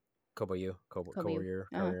 what is it? Koboryu? Koboryu?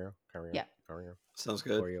 Yeah. Sounds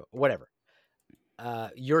good. Koboryu, whatever.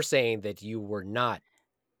 You're saying that you were not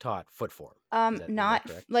taught foot form.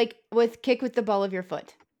 Not like with kick with the ball of your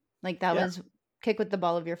foot. Like that was kick with the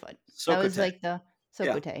ball of your foot. That was like the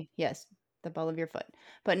sokote. Yes, the ball of your foot.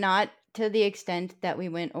 But not to the extent that we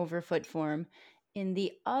went over foot form in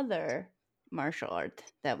the other martial art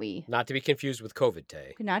that we... Not to be confused with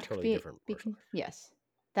COVID-te. Not totally to be different martial art. Yes.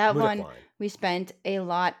 That Muay one, Thai. we spent a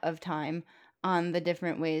lot of time on the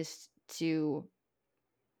different ways to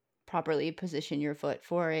properly position your foot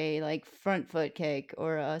for a like front foot kick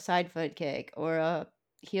or a side foot kick or a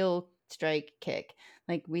heel strike kick.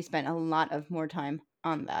 Like we spent a lot of more time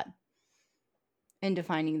on that and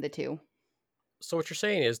defining the two. So what you're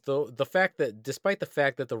saying is the fact that despite the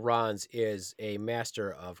fact that the Ronz is a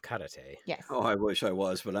master of karate. Yes. Oh, I wish I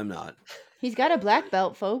was, but I'm not. He's got a black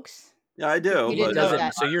belt, folks. Yeah, I do. You didn't know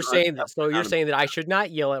that. So you're saying that I should not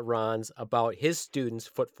yell at Ronz about his students'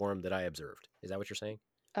 foot form that I observed. Is that what you're saying?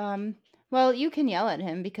 Well, you can yell at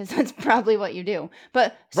him because that's probably what you do.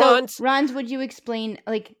 But so Ronz, would you explain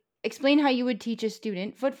how you would teach a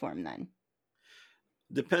student foot form then?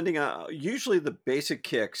 Depending on, usually the basic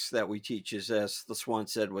kicks that we teach is, as the Swan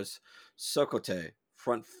said, was sokote,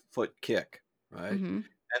 front foot kick, right? Mm-hmm. And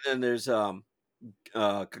then there's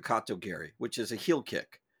kakato geri, which is a heel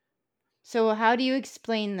kick. So how do you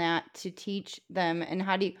explain that to teach them, and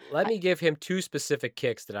how do you... Let me give him two specific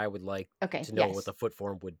kicks that I would like to know what the foot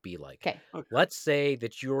form would be like. Okay. Let's say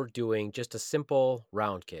that you're doing just a simple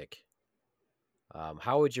round kick.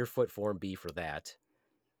 How would your foot form be for that?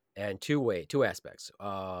 And two aspects,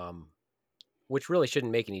 which really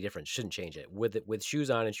shouldn't make any difference, shouldn't change it, with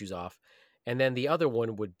shoes on and shoes off. And then the other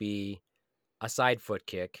one would be a side foot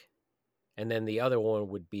kick, and then the other one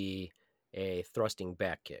would be a thrusting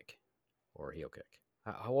back kick or a heel kick.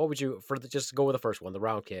 What would you, just go with the first one, the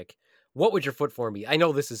round kick? What would your foot form be? I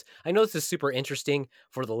know this is super interesting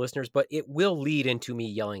for the listeners, but it will lead into me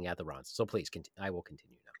yelling at the Ronz. So please, I will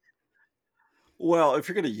continue now. Well, if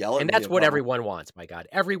you're going to yell at me, and that's what everyone wants. My God,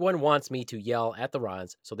 everyone wants me to yell at the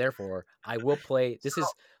Ronz. So therefore, I will play.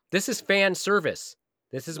 This is fan service.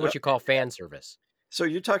 This is what you call fan service. So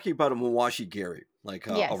you're talking about a Mawashi Geri, like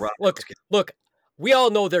yes. a round. Look. We all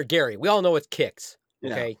know they're Gary. We all know it's kicks.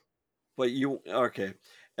 Okay. Yeah. But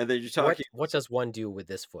and then you're talking. What does one do with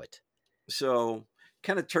this foot? So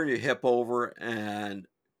kind of turn your hip over and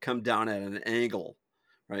come down at an angle,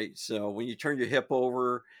 right? So when you turn your hip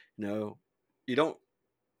over, you don't,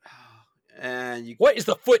 and you... What is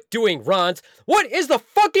the foot doing, Ronz? What is the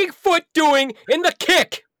fucking foot doing in the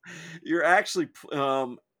kick? You're actually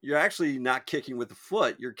not kicking with the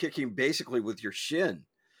foot. You're kicking basically with your shin,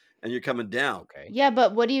 and you're coming down. Okay. Yeah,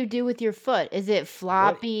 but what do you do with your foot? Is it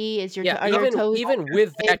floppy? Is your your toes... Even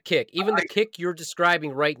with that kick, even the kick you're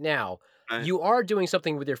describing right now, Right. You are doing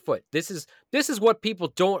something with your foot. This is what people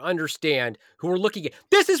don't understand who are looking at.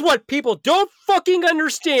 This is what people don't fucking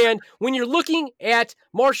understand when you're looking at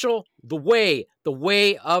the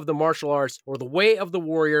way of the martial arts, or the way of the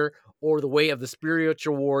warrior, or the way of the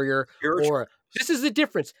spiritual warrior, or this is the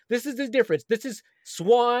difference. This is the difference. This is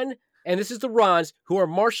Swan and this is the Ronz, who are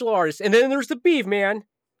martial artists, and then there's the Beaveman,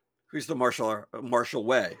 who's the martial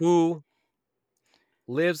way, who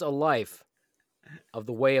lives a life of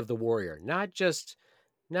the way of the warrior, not just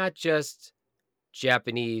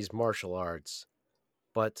Japanese martial arts,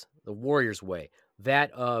 but the warrior's way,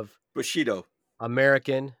 that of Bushido.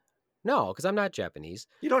 American. No, because I'm not Japanese.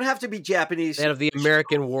 You don't have to be Japanese. That of the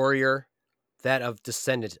American warrior, that of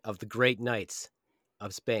descendant of the great knights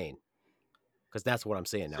of Spain. Because that's what I'm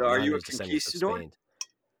saying now. So are I'm you a descendant of conquistador?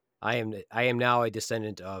 Spain. I am now a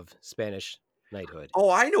descendant of Spanish knighthood. Oh,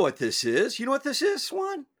 I know what this is. You know what this is,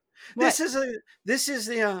 Swan? What? This is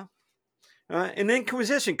the an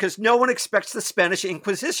Inquisition, because no one expects the Spanish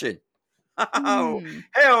Inquisition. Oh,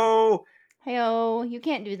 hey-oh. Hey-oh, you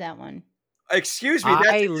can't do that one. Excuse me, that's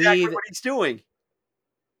I exactly lead what he's doing.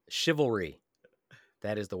 chivalry.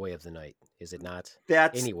 That is the way of the knight, is it not?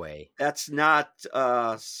 Anyway, That's not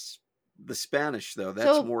the Spanish, though. That's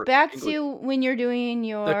So more back English. to when you're doing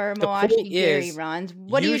your the point Mawashi Giri is, runs.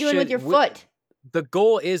 What are you you doing with should your foot? the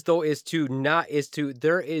goal is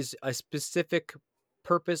there is a specific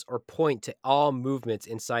purpose or point to all movements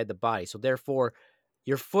inside the body. So therefore,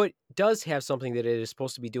 your foot does have something that it is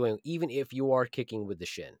supposed to be doing, even if you are kicking with the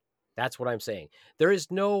shin. That's what I'm saying. There is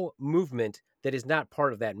no movement that is not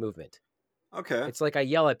part of that movement. Okay. It's like I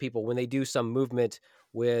yell at people when they do some movement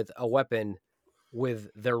with a weapon with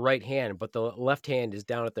their right hand, but the left hand is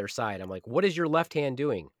down at their side. I'm like, what is your left hand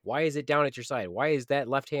doing? Why is it down at your side? Why is that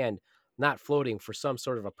left hand not floating for some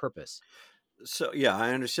sort of a purpose? So yeah,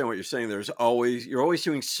 I understand what you're saying. You're always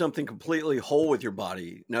doing something completely whole with your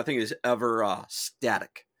body. Nothing is ever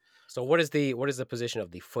static. So what is the position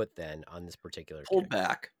of the foot then on this particular Pulled kick?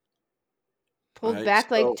 back. Pulled Right,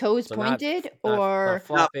 back like so- toes So not- pointed, not or Not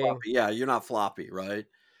flopping. floppy. Yeah, you're not floppy, right?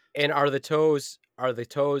 And are the toes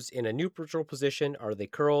in a neutral position? Are they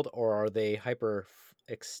curled, or are they hyper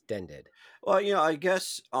extended? Well, I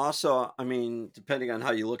guess also, depending on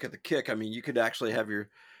how you look at the kick, you could actually have your,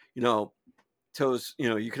 toes,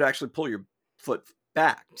 you could actually pull your foot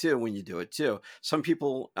back too when you do it too. Some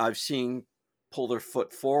people I've seen pull their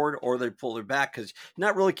foot forward, or they pull their back, because you're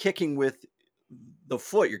not really kicking with the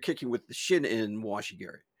foot, you're kicking with the shin in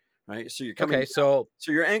washigiri, right? So you're coming Okay, so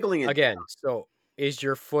you're angling it again, so is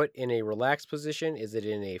your foot in a relaxed position? Is it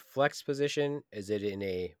in a flexed position? Is it in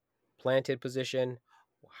a planted position?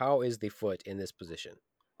 How is the foot in this position?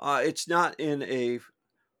 It's not in a,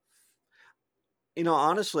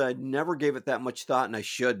 honestly, I never gave it that much thought, and I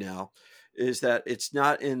should now, is that it's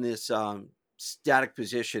not in this static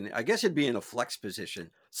position. I guess it'd be in a flex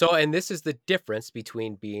position. So, and this is the difference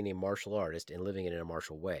between being a martial artist and living it in a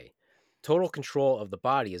martial way. Total control of the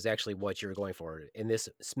body is actually what you're going for in this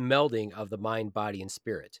melding of the mind, body, and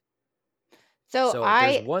spirit. so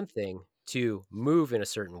There's one thing to move in a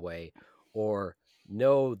certain way or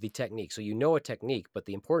know the technique. So you know a technique, but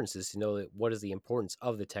the importance is to know what is the importance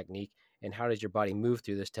of the technique and how does your body move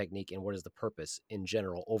through this technique and what is the purpose in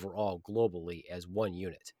general, overall, globally as one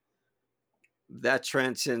unit. That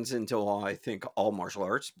transcends into, I think, all martial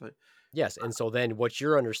arts. But Yes, and so then what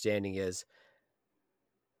your understanding is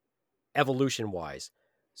evolution-wise.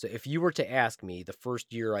 So if you were to ask me the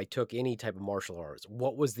first year I took any type of martial arts,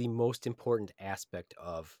 what was the most important aspect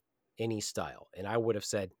of any style? And I would have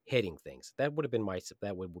said hitting things. That would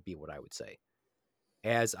be what I would say.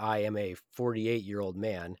 As I am a 48-year-old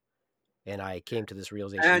man, and I came to this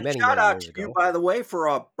realization and many shout out years to ago. you, by the way, for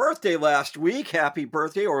a birthday last week. Happy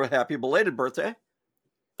birthday, or happy belated birthday.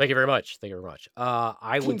 Thank you very much.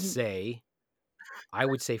 I would say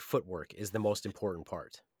footwork is the most important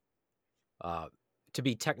part. To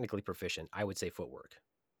be technically proficient, I would say footwork,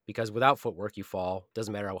 because without footwork, you fall.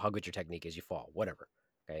 Doesn't matter how good your technique is, you fall. Whatever.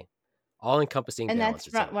 Okay, all encompassing and balance.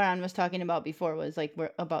 that's what Ron was talking about before, was like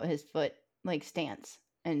about his foot like stance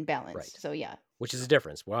and balance. Right. So yeah, which is a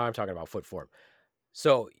difference. Well, I'm talking about foot form.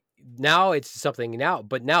 So now it's something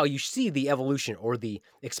but now you see the evolution or the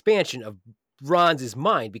expansion of Ronz's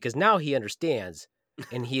mind, because now he understands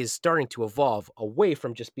and he is starting to evolve away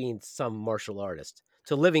from just being some martial artist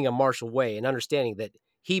to living a martial way and understanding that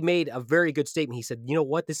he made a very good statement. He said, you know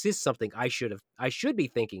what? This is something I should be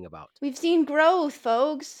thinking about. we've seen growth,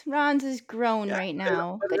 folks. Ronz is grown Yeah, right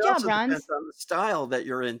now. but Good it job, also Ronz. depends on the style that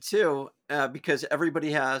you're in too, because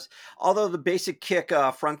everybody has. Although the basic kick,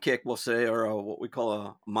 front kick, we'll say, or what we call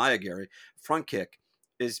a mayagiri front kick,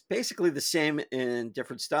 is basically the same in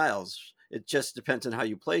different styles. It just depends on how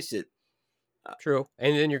you place it. True.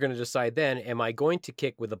 And then you're going to decide then, am I going to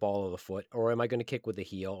kick with the ball of the foot, or am I going to kick with the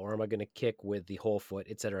heel, or am I going to kick with the whole foot,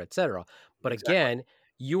 et cetera, et cetera. But Exactly. again,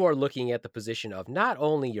 you are looking at the position of not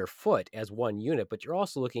only your foot as one unit, but you're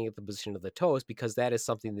also looking at the position of the toes, because that is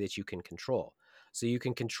something that you can control. So you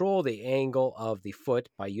can control the angle of the foot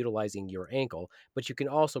by utilizing your ankle, but you can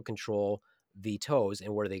also control the toes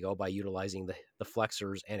and where they go by utilizing the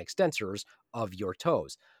flexors and extensors of your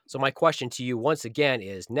toes. So my question to you once again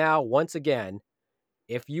is, now, once again,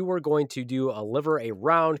 if you were going to deliver a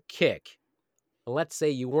round kick, let's say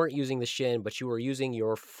you weren't using the shin, but you were using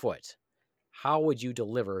your foot, how would you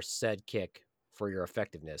deliver said kick for your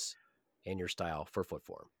effectiveness and your style for foot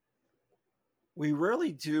form? We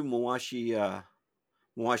rarely do Mawashi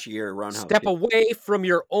area roundhouse Step kick. away from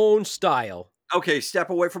your own style Okay, step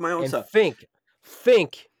away from my own and stuff. think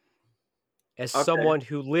as Okay. someone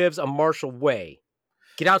who lives a martial way.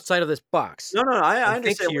 Get outside of this box. No, I And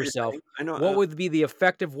think understand to what yourself, you're saying. I know. what would be the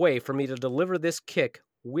effective way for me to deliver this kick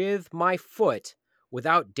with my foot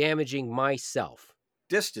without damaging myself,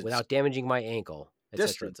 distance. without damaging my ankle,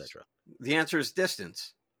 etc., Distance. etc.? The answer is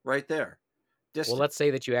distance, right there. Distance. Well, let's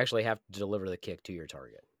say that you actually have to deliver the kick to your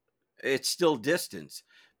target. It's still distance,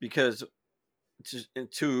 because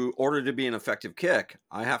to order to be an effective kick,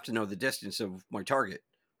 I have to know the distance of my target,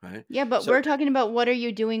 right? Yeah, but So- we're talking about what are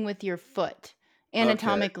you doing with your foot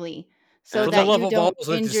anatomically, so For the that love you of all don't that's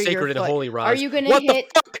injure your sacred and foot. holy, Are Ronz, you going to what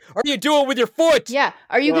hit? the fuck are you doing with your foot? Yeah.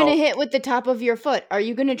 Are you going Well- to hit with the top of your foot? Are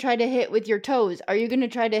you going to try to hit with your toes? Are you going to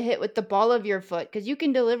try to hit with the ball of your foot? Because you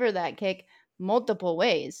can deliver that kick multiple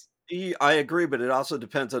ways. I agree, but it also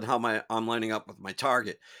depends on how I'm lining up with my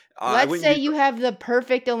target. Let's say you have the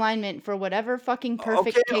perfect alignment for whatever fucking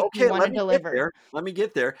perfect kick you want to deliver. Let me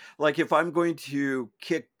get there. Like, if I'm going to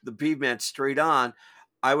kick the Beaveman straight on,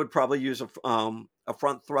 I would probably use a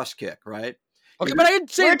front thrust kick, right? Okay, but I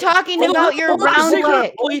didn't say We're talking about your round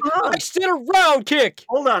kick. I said a round kick.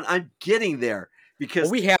 Hold on, I'm getting there, because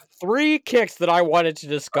Well, we have 3 kicks that I wanted to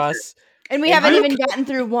discuss. And we haven't even gotten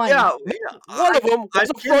through one. Yeah, one of them was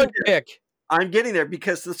a front kick. I'm getting there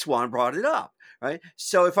because the Swan brought it up, right?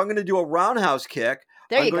 So if I'm going to do a roundhouse kick,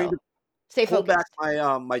 there I'm you going go. to Stay pull focused.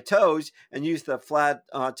 back my toes and use the flat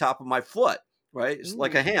top of my foot, right? It's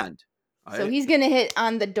like a hand. Right? So he's going to hit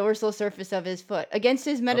on the dorsal surface of his foot against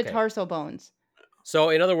his metatarsal bones. So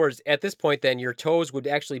in other words, at this point, then your toes would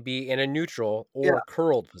actually be in a neutral or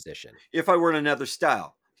curled position. If I were in another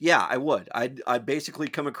style, yeah, I would. I'd basically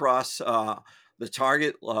come across the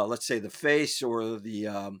target, let's say the face or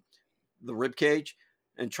the rib cage,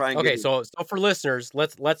 and try and Okay, get so for listeners,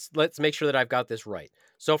 let's make sure that I've got this right.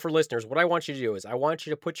 So for listeners, what I want you to do is I want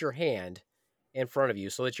you to put your hand in front of you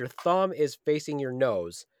so that your thumb is facing your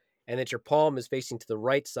nose and that your palm is facing to the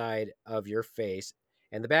right side of your face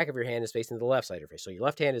and the back of your hand is facing the left side of your face. So your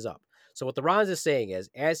left hand is up. So what the Ronz is saying is,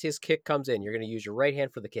 as his kick comes in, you're going to use your right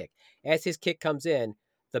hand for the kick. As his kick comes in,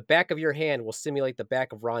 the back of your hand will simulate the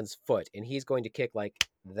back of Ron's foot, and he's going to kick like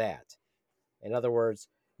that. In other words,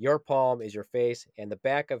 your palm is your face, and the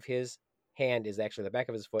back of his hand is actually the back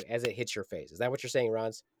of his foot as it hits your face. Is that what you're saying,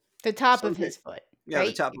 Ronz? The top of his foot. Yeah, right?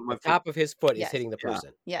 the top of my foot. Top of his foot is hitting the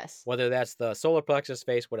person. Yes. Whether that's the solar plexus,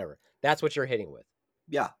 face, whatever. That's what you're hitting with.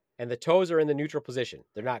 Yeah. And the toes are in the neutral position.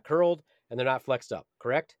 They're not curled and they're not flexed up,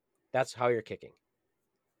 correct? That's how you're kicking.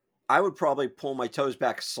 I would probably pull my toes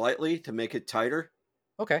back slightly to make it tighter.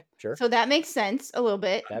 Okay, sure. So that makes sense a little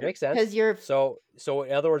bit. That makes sense. Because you're so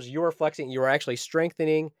in other words, you are flexing, you are actually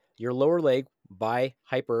strengthening your lower leg by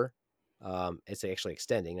hyper it's actually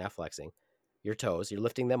extending, not flexing your toes. You're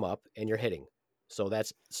lifting them up and you're hitting. So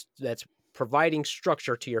that's providing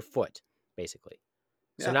structure to your foot, basically.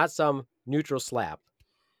 So not some neutral slap.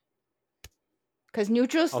 Because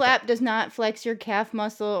neutral slap does not flex your calf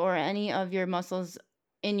muscle or any of your muscles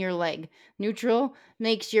in your leg. Neutral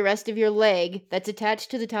makes your rest of your leg that's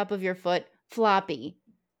attached to the top of your foot floppy,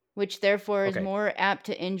 which therefore is more apt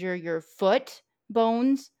to injure your foot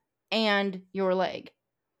bones and your leg.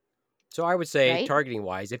 So I would say, targeting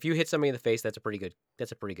wise, if you hit somebody in the face, that's a pretty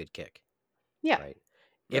good kick. Yeah. Right.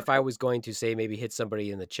 If I was going to say maybe hit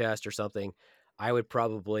somebody in the chest or something, I would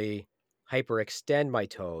probably hyperextend my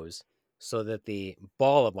toes so that the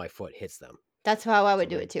ball of my foot hits them. That's how I would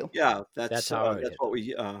do it too. Yeah, that's what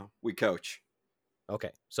we coach.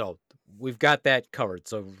 Okay, so we've got that covered.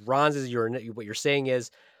 So Ronz is what you're saying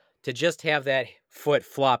is to just have that foot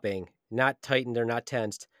flopping, not tightened or not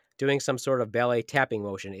tensed, doing some sort of ballet tapping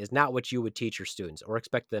motion is not what you would teach your students or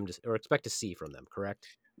expect to see from them, correct?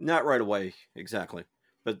 Not right away, exactly.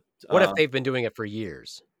 But what if they've been doing it for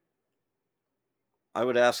years? I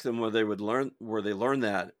would ask them where they learn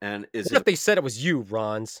that, and what if they said it was you,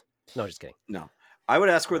 Ronz? No, just kidding. No. I would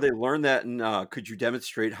ask where they learned that, and could you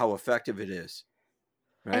demonstrate how effective it is?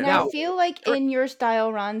 Right? And Now, I feel like for- in your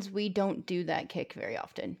style, Ronz, we don't do that kick very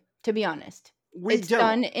often, to be honest. We It's don't.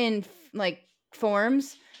 done in like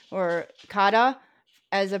forms or kata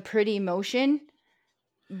as a pretty motion,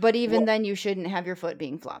 but even Well, then you shouldn't have your foot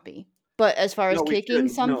being floppy. But as far as no, we kicking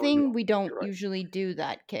shouldn't. No, something, we don't you're right. usually do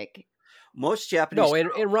that kick. Most Japanese no,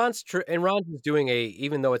 and Ron's is doing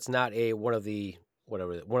even though it's not one of the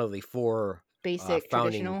four Basic,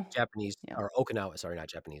 founding traditional. Japanese Yeah. or Okinawa. Sorry, not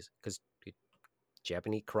Japanese, because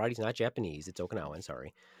Japanese karate's not Japanese. It's Okinawan.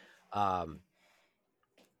 Sorry.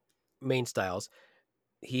 Main styles.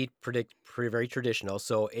 He very traditional.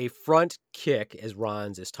 So a front kick, as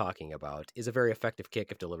Ronz is talking about, is a very effective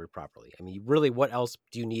kick if delivered properly. I mean, really, what else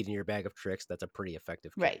do you need in your bag of tricks? That's a pretty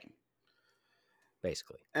effective kick, Right.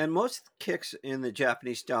 basically. And most kicks in the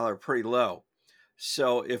Japanese style are pretty low.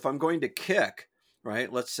 So if I'm going to kick,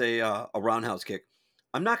 right, let's say a roundhouse kick,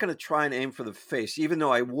 I'm not going to try and aim for the face, even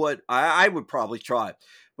though I would probably try.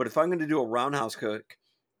 But if I'm going to do a roundhouse kick,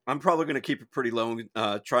 I'm probably going to keep it pretty low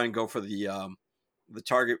and try and go for the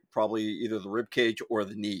target, probably either the rib cage or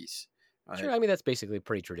the knees. Right? Sure, I mean that's basically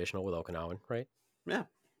pretty traditional with Okinawan, right? Yeah.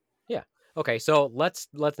 Yeah. Okay, so let's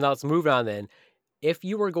move on then. If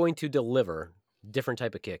you were going to deliver different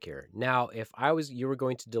type of kick here. Now, if you were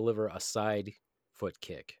going to deliver a side foot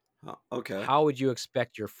kick. Okay. How would you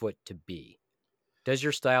expect your foot to be? Does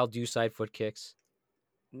your style do side foot kicks?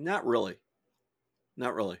 Not really.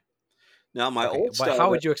 Not really. Now, my old but style. How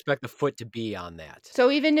would you expect the foot to be on that?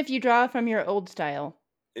 So even if you draw from your old style.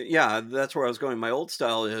 Yeah, that's where I was going. My old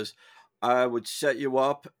style is I would set you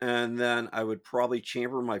up and then I would probably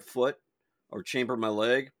chamber my foot or chamber my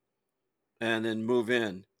leg and then move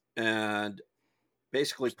in and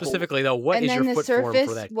basically specifically though, what is your foot form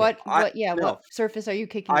for that kick? What surface are you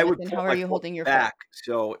kicking I with would and pull how are my you foot holding your back foot?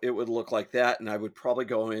 so it would look like that, and I would probably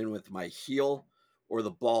go in with my heel or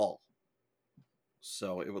the ball.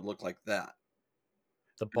 So it would look like that.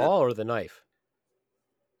 The ball or the knife?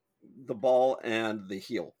 The ball and the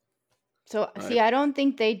heel. So see, I don't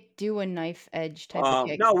think they do a knife edge type of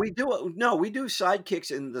kick. No, we do. No, we do side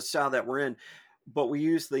kicks in the style that we're in, but we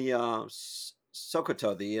use the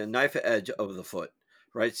sokoto, the knife edge of the foot,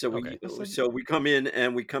 right? So we come in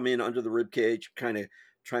and we come in under the rib cage, kind of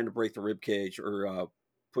trying to break the rib cage or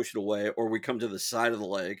push it away, or we come to the side of the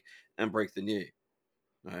leg and break the knee,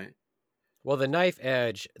 right? Well, the knife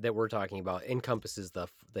edge that we're talking about encompasses the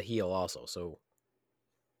heel also. So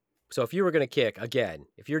if you were going to kick again,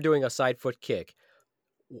 if you're doing a side foot kick,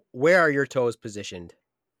 where are your toes positioned?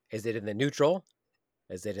 Is it in the neutral?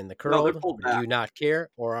 Is it in the curled? No, they're pulled back. Do you not care,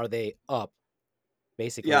 or are they up?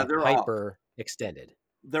 Basically, yeah, they're hyper extended.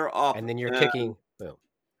 They're up, and then you're kicking. Boom.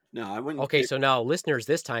 No, I wouldn't. Okay, so now listeners,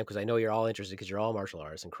 this time, because I know you're all interested, because you're all martial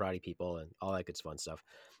artists and karate people and all that good fun stuff.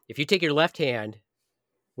 If you take your left hand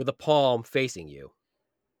with the palm facing you,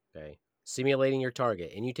 okay, simulating your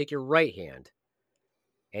target, and you take your right hand,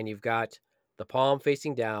 and you've got the palm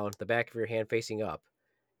facing down, the back of your hand facing up,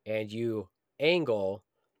 and you angle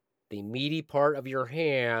the meaty part of your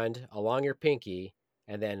hand along your pinky,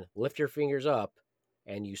 and then lift your fingers up,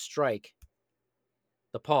 and you strike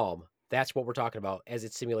the palm. That's what we're talking about as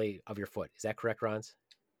it's simulated of your foot. Is that correct, Ronz?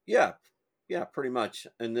 Yeah, pretty much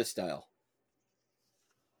in this style.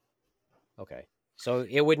 Okay, so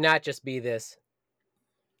it would not just be this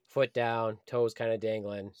foot down, toes kind of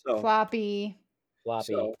dangling, floppy.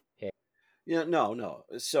 So, yeah, no.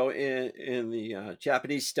 So in the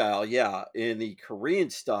Japanese style, yeah, in the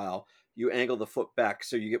Korean style, you angle the foot back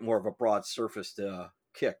so you get more of a broad surface to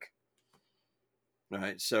kick. All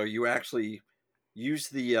right, so you actually use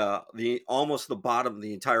the almost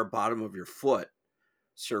the entire bottom of your foot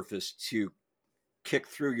surface to kick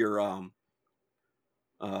through your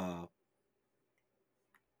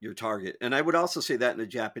target. And I would also say that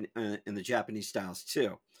in the Japanese styles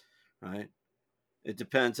too, right? It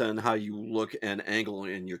depends on how you look and angle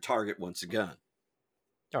in your target once again.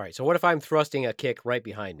 All right, so what if I'm thrusting a kick right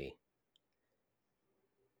behind me?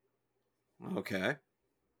 Okay.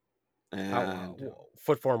 And how,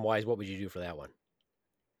 foot form wise, what would you do for that one?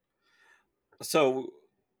 So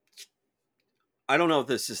I don't know if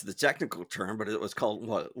this is the technical term, but it was called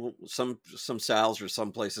what? Some styles or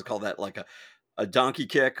some places call that like a donkey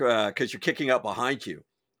kick because you're kicking up behind you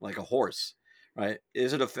like a horse, right?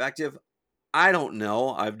 Is it effective? I don't know.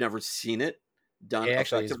 I've never seen it done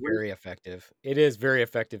actually effectively. Is very effective. It is very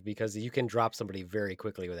effective because you can drop somebody very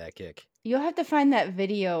quickly with that kick. You'll have to find that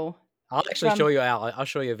video. I'll actually show you, Al. I'll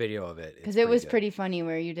show you a video of it. Because it was pretty funny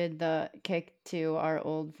where you did the kick to our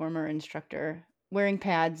old former instructor wearing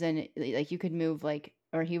pads and like you could move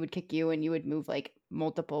or he would kick you and you would move like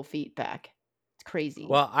multiple feet back. It's crazy.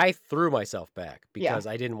 Well, I threw myself back because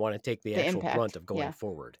I didn't want to take the actual impact, brunt of going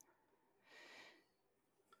forward.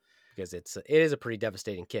 Because it is a pretty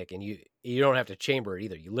devastating kick, and you don't have to chamber it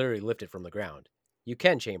either. You literally lift it from the ground. You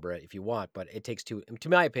can chamber it if you want, but it takes to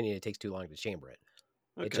my opinion, it takes too long to chamber it.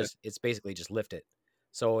 Okay. It's basically just lift it.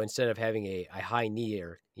 So instead of having a high knee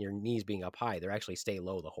or your knees being up high, they're actually stay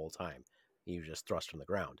low the whole time. You just thrust from the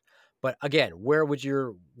ground. But again, what would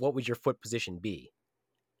your foot position be?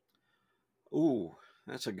 Ooh,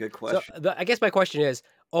 that's a good question. So I guess my question is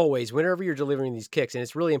always, whenever you're delivering these kicks, and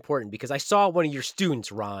it's really important because I saw one of your students,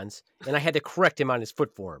 Ronz, and I had to correct him on his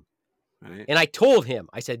foot form. Right. And I told him,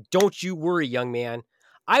 I said, don't you worry, young man.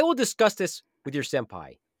 I will discuss this with your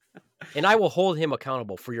senpai, and I will hold him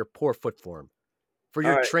accountable for your poor foot form, for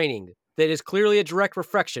your training that is clearly a direct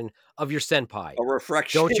reflection of your senpai. A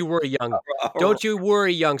reflection. Don't you worry, don't you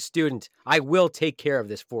worry, young student. I will take care of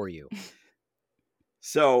this for you.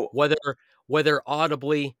 So whether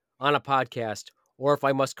audibly on a podcast or if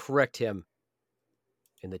I must correct him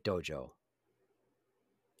in the dojo,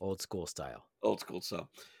 old school style.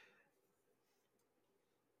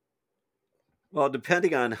 Well,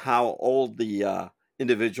 depending on how old the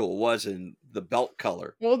individual was and the belt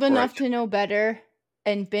color. Old enough to know better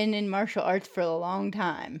and been in martial arts for a long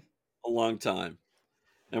time.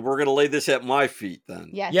 And we're going to lay this at my feet then.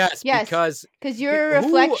 Yes. Because you're a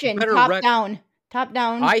reflection, top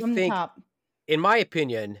down I from think, the top. In my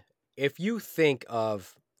opinion, if you think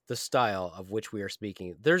of the style of which we are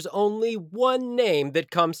speaking, there's only one name that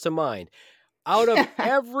comes to mind. Out of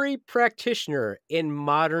every practitioner in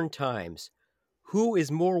modern times, who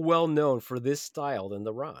is more well known for this style than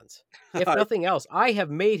the Ronz? If nothing else, I have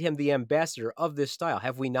made him the ambassador of this style.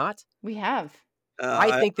 Have we not? We have.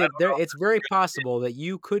 I think that it's very possible that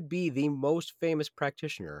you could be the most famous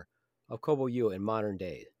practitioner of Kobo-Yu in modern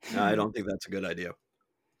day. I don't think that's a good idea.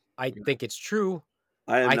 I think it's true.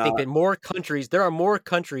 I think that there are more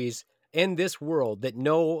countries in this world that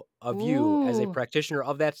know of you as a practitioner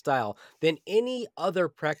of that style than any other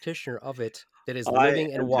practitioner of it that is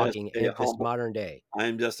living and walking in this modern day. I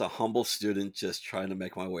am just a humble student just trying to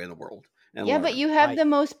make my way in the world. And learn. But you have the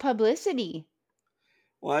most publicity.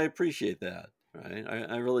 Well, I appreciate that. Right.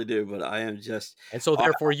 I really do. But I am just. And so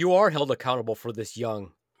therefore you are held accountable for this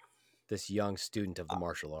young student of the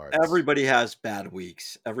martial arts. Everybody has bad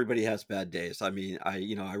weeks. Everybody has bad days. I mean,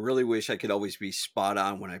 I really wish I could always be spot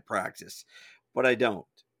on when I practice, but I don't.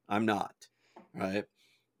 I'm not. Right.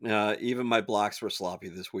 Even my blocks were sloppy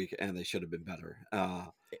this week, and they should have been better.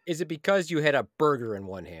 Is it because you had a burger in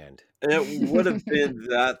one hand? It would have been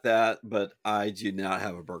that, but I do not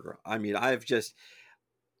have a burger. I mean, I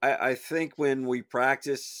think when we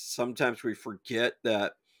practice, sometimes we forget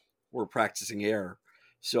that we're practicing air.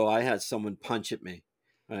 So I had someone punch at me,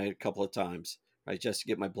 right, a couple of times, right, just to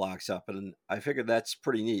get my blocks up, and I figured that's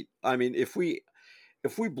pretty neat. I mean, if we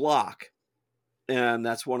block, and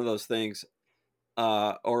that's one of those things,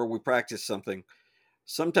 or we practice something,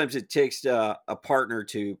 sometimes it takes a partner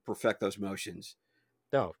to perfect those motions.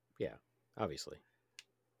 Oh, yeah, obviously.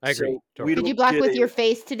 I agree. Totally. Did you block with your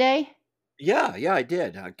face today? Yeah, I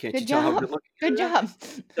did. Can't you tell how good looking? Good job.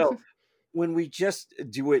 So when we just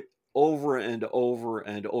do it over and over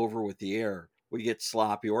and over with the air, we get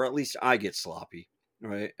sloppy, or at least I get sloppy,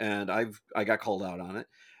 right? And I got called out on it,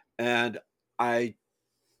 and I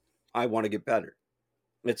want to get better.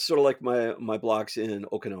 It's sort of like my blocks in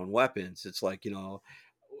Okinawan weapons. It's like,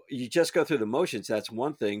 you just go through the motions. That's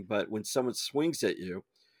one thing, but when someone swings at you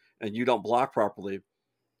and you don't block properly,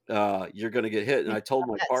 you're going to get hit. And I told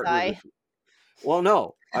my partner.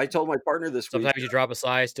 I told my partner this week. Sometimes you drop a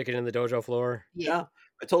sai, stick it in the dojo floor. Yeah.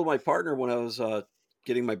 I told my partner when I was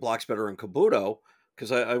getting my blocks better in Kabuto,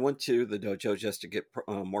 because I went to the dojo just to get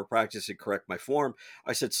more practice and correct my form.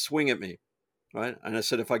 I said, swing at me, right? And I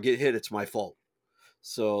said, if I get hit, it's my fault.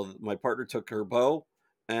 So my partner took her bow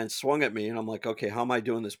and swung at me, and I'm like, okay, how am I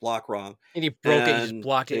doing this block wrong? And he broke it, he just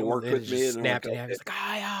blocked it, and worked with me, and snapped it. It's like,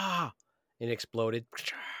 ah, and it exploded.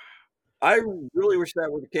 I really wish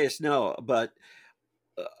that were the case. No, but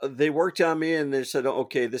they worked on me, and they said,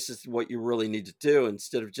 okay, this is what you really need to do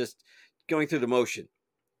instead of just going through the motion.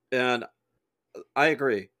 And I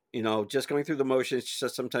agree. Just going through the motions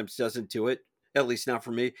just sometimes doesn't do it, at least not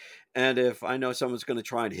for me. And if I know someone's going to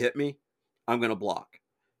try and hit me, I'm going to block.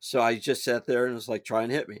 So I just sat there and was like, try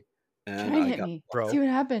and hit me. And try and hit me, bro. See what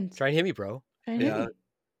happens. Try and hit me, bro. Yeah,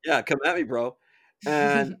 come at me, bro.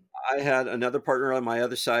 And I had another partner on my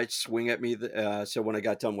other side swing at me. So when I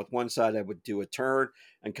got done with one side, I would do a turn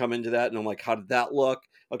and come into that. And I'm like, how did that look?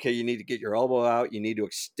 Okay, you need to get your elbow out. You need to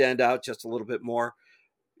extend out just a little bit more.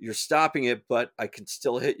 You're stopping it, but I can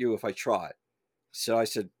still hit you if I try. So I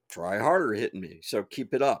said, try harder hitting me. So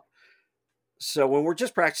keep it up. So when we're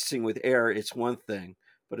just practicing with air, it's one thing.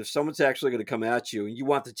 But if someone's actually going to come at you and you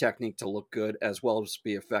want the technique to look good as well as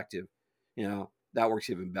be effective, that works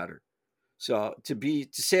even better. So to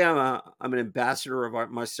say I'm an ambassador of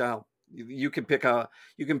my style, you can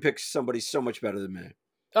pick somebody so much better than me.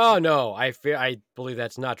 Oh no, I believe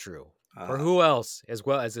that's not true. For who else as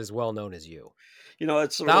well known as you?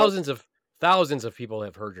 It's thousands of people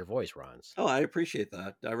have heard your voice, Ronz. Oh, I appreciate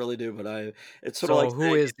that. I really do. But it's sort so of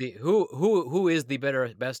like who is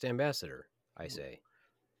the best ambassador? I say.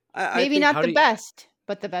 Maybe not the best,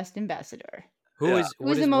 but the best ambassador. What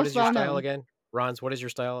is the most your well style known again? Ronz, what is your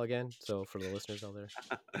style again? So for the listeners out there.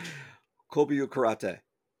 Kobuyu karate.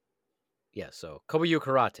 Yeah, so Kobuyu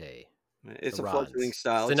karate. It's a fluctuating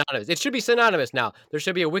style. Synonymous. It should be synonymous now. There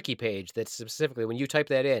should be a wiki page that specifically, when you type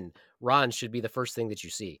that in, Ronz should be the first thing that you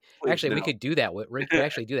see. Please, actually, no. we could do that. We could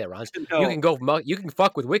actually do that, Ronz. No. You can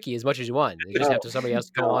fuck with wiki as much as you want. You just have to somebody else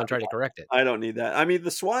to come along and try to correct it. I don't need that. I mean,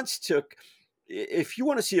 the Swans if you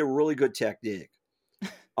want to see a really good technique,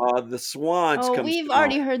 the Swans. We've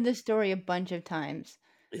already heard this story a bunch of times.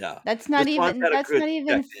 Yeah, that's not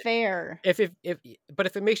even fair. But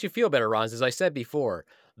if it makes you feel better, Ronz, as I said before,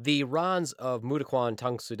 the Ronz of Mudaquan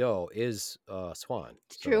Tang Sudo is Swan.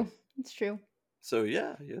 It's true. So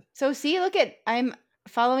yeah. So see, I'm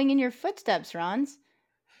following in your footsteps, Ronz.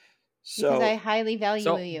 Because I highly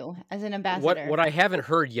value you as an ambassador. What I haven't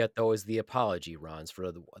heard yet, though, is the apology, Ronz,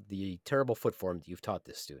 for the terrible foot form that you've taught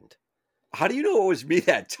this student. How do you know it was me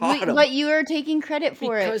that taught him? But you are taking credit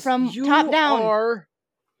for it from top down.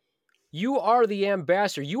 You are the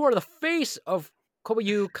ambassador. You are the face of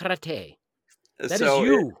Kobuyu karate. That is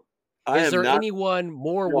you. Is there anyone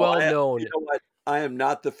more well known? You know what? I am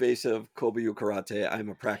not the face of Kobuyu karate. I'm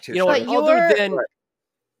a practitioner. You know what? Other than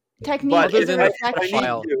technique is a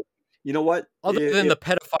reflection. You know what? Other than the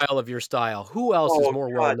pedophile of your style, who else is more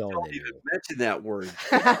well known than you? Don't even mention that word.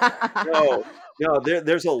 No.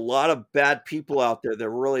 There's a lot of bad people out there. There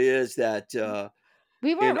really is that.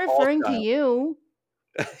 We weren't referring to you.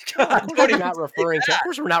 God, Of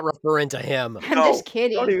course, we're not referring to him. I'm just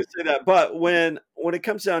kidding. Don't even say that. But when it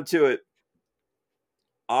comes down to it,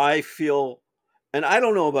 I feel, and I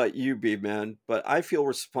don't know about you, Beaveman, but I feel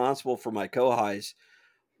responsible for my co-highs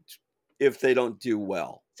if they don't do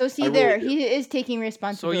well. So see there, he is taking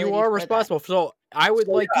responsibility. So you are responsible. So I would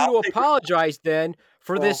like you to apologize then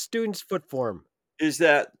for this student's foot form. Has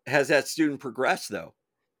that student progressed though?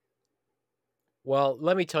 Well,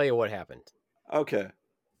 let me tell you what happened. Okay.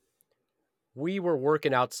 We were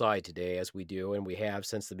working outside today, as we do, and we have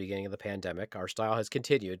since the beginning of the pandemic. Our style has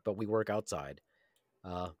continued, but we work outside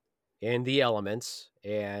in the elements,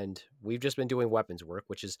 and we've just been doing weapons work,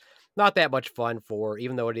 which is not that much fun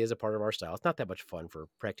even though it is a part of our style, it's not that much fun for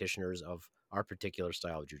practitioners of our particular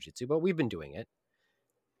style of jiu-jitsu, but we've been doing it,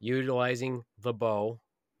 utilizing the bow,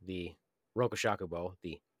 the Rokoshaku bow,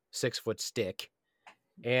 the 6-foot stick,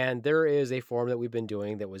 and there is a form that we've been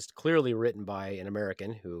doing that was clearly written by an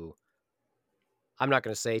American who... I'm not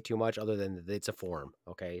going to say too much other than it's a form,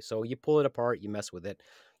 okay? So you pull it apart, you mess with it,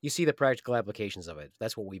 you see the practical applications of it.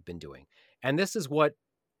 That's what we've been doing. And this is what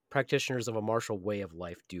practitioners of a martial way of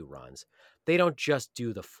life do, Ronz. They don't just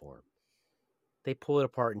do the form. They pull it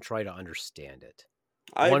apart and try to understand it.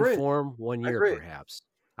 One form, 1 year, perhaps.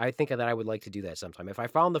 I think that I would like to do that sometime. If I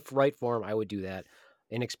found the right form, I would do that.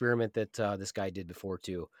 An experiment that this guy did before,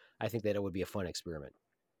 too. I think that it would be a fun experiment.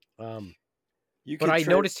 But I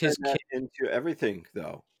noticed his kick into everything,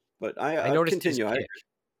 though. But I noticed continue.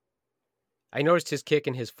 I noticed his kick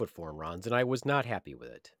and his foot form, Ronz, and I was not happy with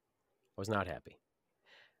it. I was not happy.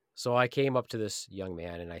 So I came up to this young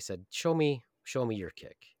man and I said, "Show me your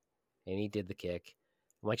kick." And he did the kick.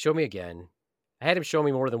 I'm like, "Show me again." I had him show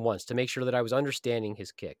me more than once to make sure that I was understanding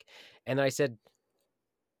his kick. And I said,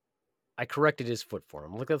 I corrected his foot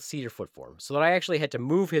form. Let's see your foot form. So that I actually had to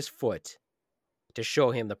move his foot to show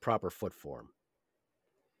him the proper foot form.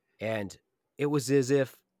 And it was as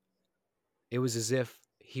if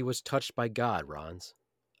he was touched by God, Ronz.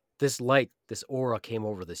 This light, this aura came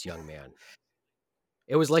over this young man.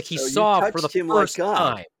 It was like he saw for the first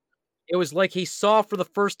time. It was like he saw for the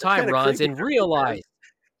first time, Ronz, and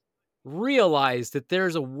realized that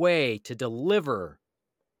there's a way to deliver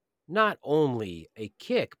not only a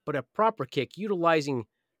kick, but a proper kick, utilizing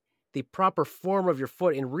the proper form of your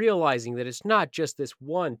foot and realizing that it's not just this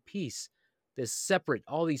one piece.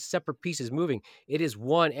 All these separate pieces moving. It is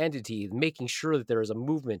one entity, making sure that there is a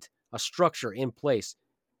movement, a structure in place.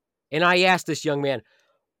 And I asked this young man,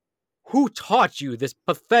 who taught you this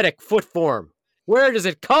pathetic foot form? Where does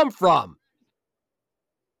it come from?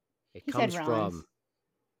 It comes from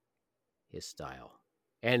his style.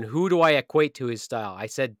 And who do I equate to his style? I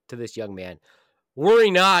said to this young man,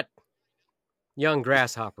 worry not, young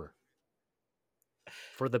grasshopper,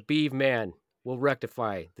 for the Beaveman will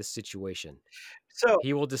rectify this situation. So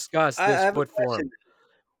He will discuss I this have a foot form question.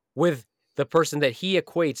 with the person that he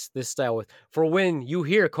equates this style with. For when you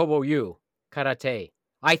hear Kobo-yu karate,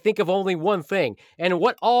 I think of only one thing, and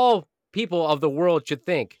what all people of the world should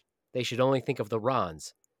think. They should only think of the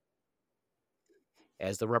Ronz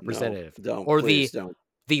as the No, representative, don't. or Please don't.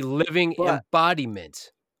 the living But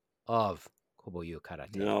embodiment of Kobo-yu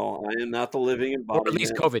karate, no, I am not the living or at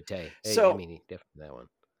least embodiment. Kovite. I So, mean, different than that one.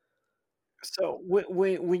 so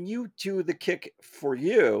when you do the kick for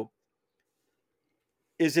you,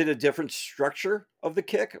 is it a different structure of the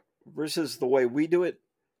kick versus the way we do it?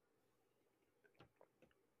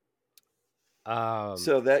 Um,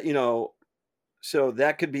 So that so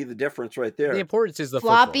that could be the difference right the there. importance is the foot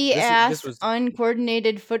form. Floppy This ass, was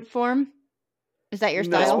uncoordinated foot form. Is that your this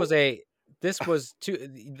style? No, this was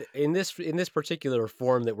in this particular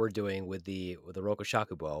form that we're doing with the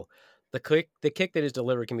Rokoshakubo. The kick that is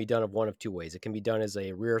delivered can be done of one of two ways. It can be done as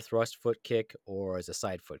a rear thrust foot kick or as a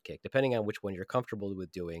side foot kick, depending on which one you're comfortable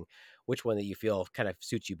with doing, which one that you feel kind of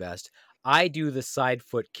suits you best. I do the side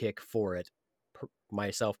foot kick for it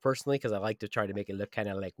myself personally because I like to try to make it look kind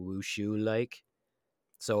of like wushu like.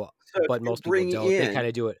 So, so but do you most people bring don't. They in kind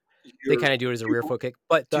of do it. They your kind of do it as a do rear you, foot kick.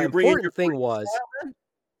 But do the you bring in your important thing Korean was style then?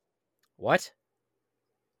 what?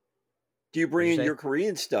 Do you What'd bring you in say? your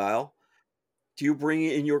Korean style? Do you bring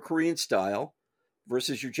in your Korean style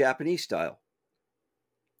versus your Japanese style?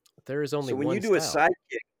 There is only So when you one do a style. side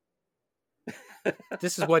kick,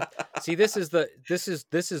 This is what see this is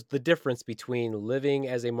the difference between living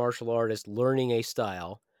as a martial artist, learning a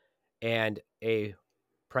style, and a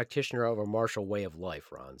practitioner of a martial way of life,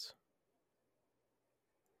 Ronz.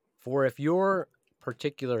 For if your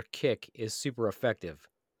particular kick is super effective,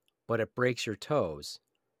 but it breaks your toes,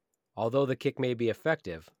 although the kick may be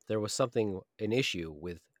effective, there was an issue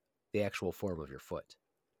with the actual form of your foot.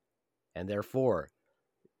 And therefore,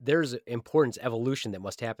 there's importance evolution that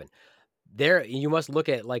must happen. There you must look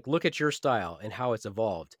at your style and how it's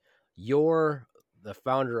evolved. You're the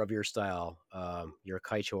founder of your style, your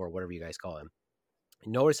Kaicho or whatever you guys call him.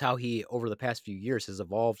 Notice how he over the past few years has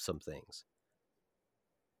evolved some things.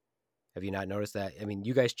 Have you not noticed that? I mean,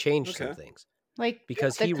 you guys changed some okay. things Like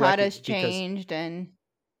because the kata's changed and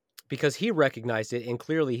because he recognized it and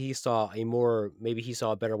clearly he saw maybe he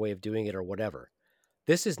saw a better way of doing it or whatever.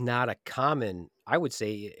 This is not a common, I would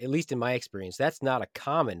say, at least in my experience, that's not a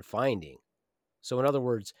common finding. So in other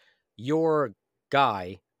words, your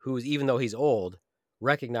guy, who's even though he's old,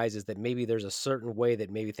 recognizes that maybe there's a certain way that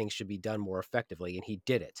maybe things should be done more effectively, and he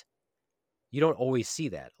did it. You don't always see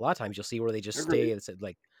that. A lot of times you'll see where they just Agreed. stay and said,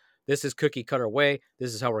 like, this is cookie cutter way,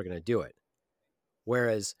 this is how we're going to do it.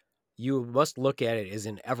 Whereas you must look at it as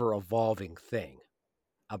an ever evolving thing,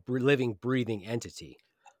 a living, breathing entity.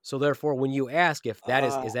 So therefore, when you ask if that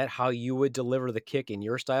is that how you would deliver the kick in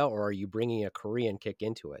your style, or are you bringing a Korean kick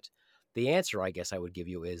into it? The answer I guess I would give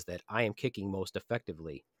you is that I am kicking most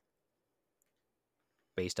effectively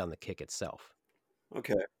based on the kick itself.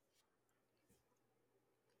 Okay.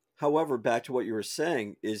 However, back to what you were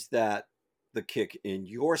saying, is that the kick in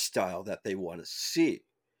your style that they want to see?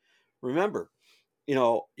 Remember,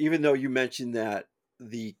 even though you mentioned that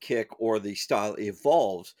the kick or the style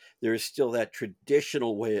evolves, there is still that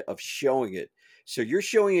traditional way of showing it. So you're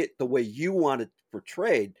showing it the way you want it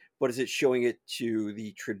portrayed, but is it showing it to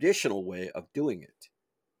the traditional way of doing it?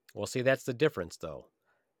 Well, see, that's the difference, though.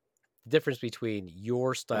 The difference between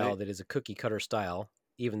your style Right? that is a cookie cutter style,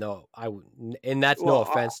 even though and that's no Well,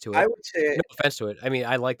 offense to I it. would say, No offense to it. I mean,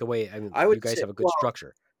 I like the way, I mean, I you would guys say, have a good well,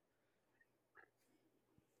 structure.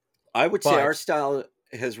 I would say our But, style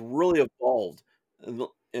has really evolved,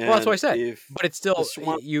 well, that's what I and said. if But it's the still,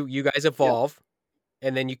 Swan, you guys yeah, evolve,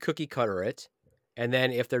 and then you cookie cutter it. And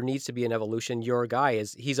then if there needs to be an evolution, your guy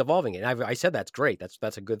he's evolving it. And I said that's great.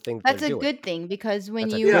 That's a good thing that they're that's a doing. good thing because when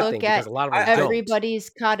That's a you good yeah, look thing because at a lot of them I don't. everybody's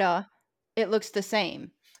kata, it looks the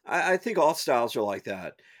same. I think all styles are like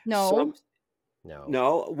that. Some No. No.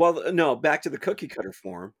 No, well, no, back to the cookie cutter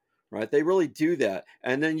form, right? They really do that.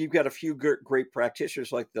 And then you've got a few great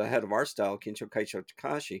practitioners like the head of our style, Kincho Kaicho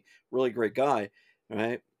Takashi, really great guy,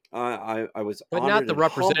 right? I was But not honored the and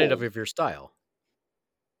representative humbled. of your style.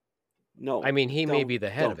 I No, mean, he may be the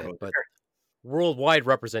head don't of it, go but there. worldwide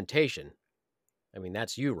representation. I mean,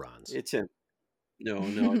 that's you, Ronz. It's him.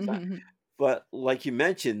 No, it's not. But like you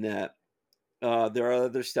mentioned that there are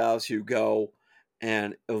other styles who go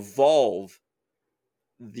and evolve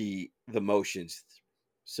the motions.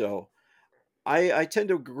 So I tend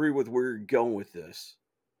to agree with where you're going with this.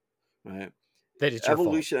 right? That it's your fault.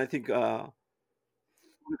 Evolution, I think. Funakoshi,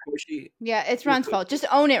 Yeah, it's Ron's fault. Just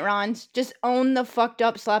own it, Ronz. Just own the fucked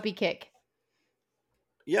up sloppy kick.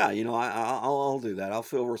 yeah, I'll do that. I'll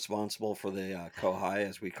feel responsible for the kohai,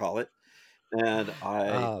 as we call it, and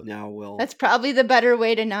I now will. That's probably the better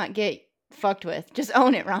way to not get fucked with. Just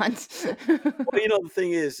own it, Ronz. Well, the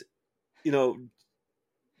thing is, do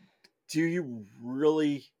you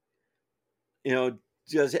really,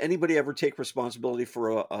 does anybody ever take responsibility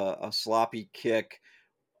for a sloppy kick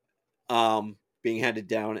being handed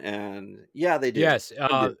down? And yeah, they do. Yes,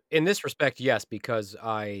 Some do. in this respect, yes, because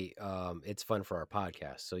it's fun for our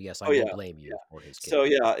podcast. So yes, I Oh will yeah, blame you for his kick. so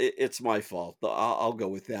yeah, it's my fault. I'll go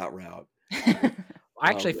with that route. I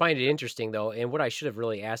actually find it interesting though, and what I should have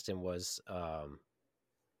really asked him was,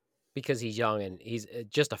 because he's young and he's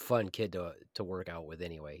just a fun kid to work out with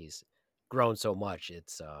anyway. He's grown so much.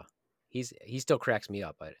 It's he still cracks me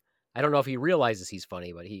up. I don't know if he realizes he's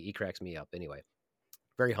funny, but he cracks me up anyway.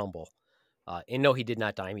 Very humble. And no, he did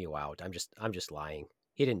not dime you out. I'm just lying.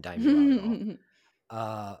 He didn't dime you out at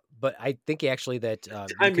all. But I think actually that you Time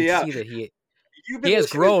can me out. see that he You've been has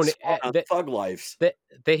listening to grown Swan on Thug Lives. that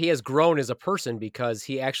he has grown as a person because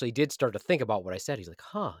he actually did start to think about what I said. He's like,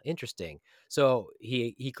 huh, interesting. So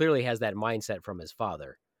he clearly has that mindset from his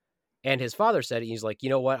father. And his father said, he's like, you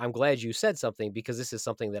know what? I'm glad you said something because this is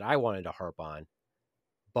something that I wanted to harp on,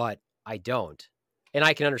 but I don't. And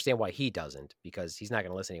I can understand why he doesn't, because he's not going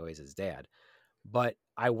to listen anyways, his dad. But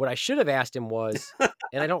what I should have asked him was,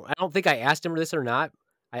 and I don't think I asked him this or not.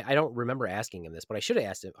 I don't remember asking him this, but I should have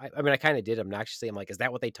asked him. I mean, I kind of did obnoxiously. I'm like, is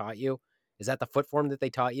that what they taught you? Is that the foot form that they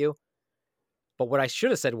taught you? But what I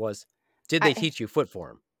should have said was, did they teach you foot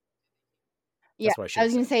form? Yeah, That's what I should I have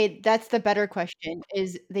was gonna said. say that's the better question,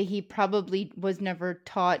 is that he probably was never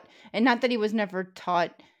taught, and not that he was never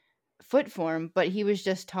taught foot form, but he was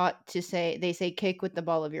just taught to say, they say kick with the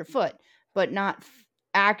ball of your foot, but not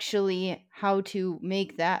actually how to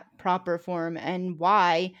make that proper form and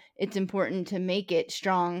why it's important to make it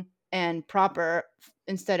strong and proper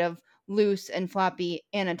instead of loose and floppy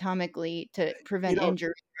anatomically to prevent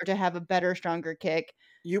injury or to have a better, stronger kick.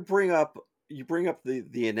 You bring up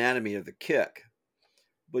the anatomy of the kick,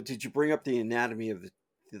 but did you bring up the anatomy of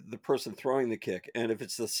the person throwing the kick? And if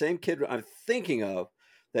it's the same kid I'm thinking of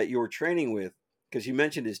that you were training with, because you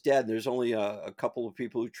mentioned his dad, and there's only a couple of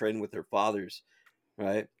people who train with their fathers,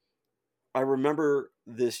 right? I remember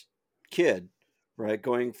this kid, right,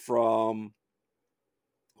 going from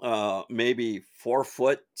maybe 4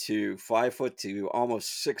 foot to 5 foot to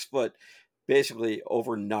almost 6 foot, basically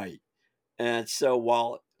overnight. And so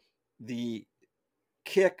while the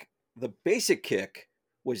the basic kick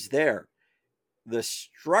was there, the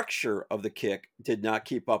structure of the kick did not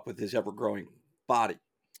keep up with his ever growing body.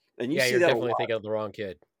 And you Yeah, see you're that a definitely lot. thinking of the wrong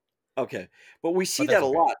kid. Okay. But we see But that's that a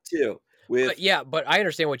okay. lot too with But I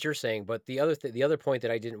understand what you're saying. But the other point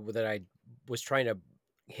that I was trying to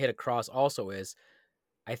hit across also is,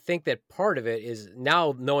 I think that part of it is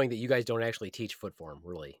now knowing that you guys don't actually teach foot form,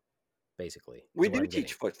 really, basically, we is what do I'm getting.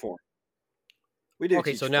 teach foot form. We do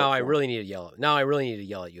Okay, teach so foot now I form. really need to yell. Now I really need to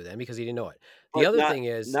yell at you then, because you didn't know it. The But other thing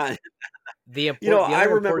is not the I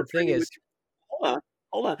other remember important thing training with is,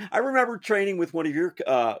 hold on. I remember training with one of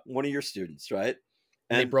your students, right?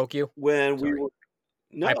 and they And broke you. when we Sorry, were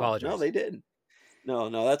I no, apologize. they didn't. No,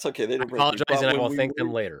 that's okay. They I didn't break me. apologize, But and I when will we thank were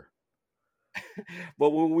them later. But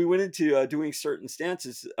when we went into doing certain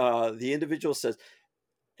stances, the individual says,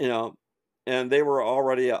 you know, and they were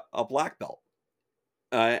already a black belt,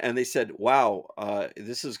 and they said, "Wow,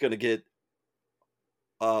 this is going to get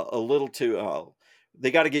a little too."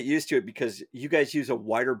 They got to get used to it because you guys use a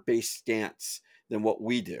wider base stance than what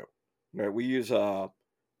we do. Right? We use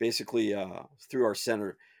basically through our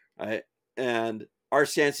center, right? And our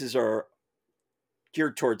stances are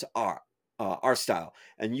geared towards our style,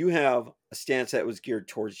 and you have a stance that was geared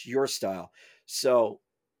towards your style. So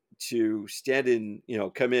to stand in,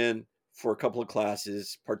 come in for a couple of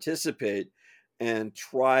classes, participate, and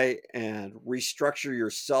try and restructure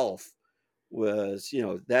yourself was,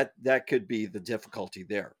 that could be the difficulty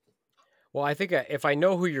there. Well, I think if I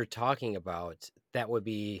know who you're talking about, that would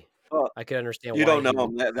be, Uh, I could understand you why don't he know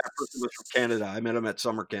would. him. That person was from Canada. I met him at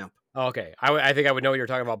summer camp. Okay, I think I would know what you're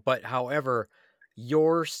talking about. But however,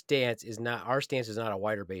 our stance is not a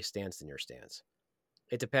wider base stance than your stance.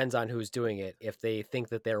 It depends on who's doing it. If they think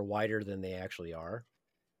that they're wider than they actually are,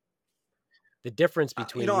 the difference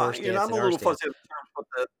between your stance I'm a and our little stance, fuzzy on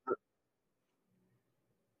the terms,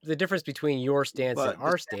 the difference between your stance and but the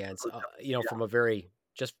our stance stance, was different. from a very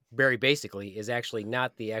basically, is actually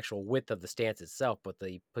not the actual width of the stance itself, but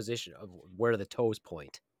the position of where the toes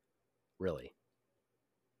point, really.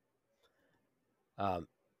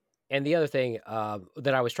 And the other thing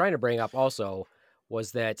that I was trying to bring up also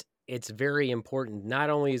was that it's very important. Not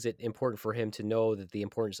only is it important for him to know that the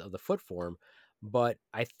importance of the foot form, but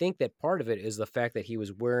I think that part of it is the fact that he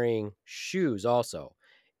was wearing shoes also.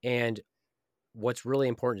 And what's really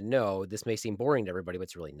important to know, this may seem boring to everybody, but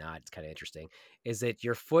it's really not. It's kind of interesting, is that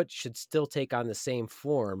your foot should still take on the same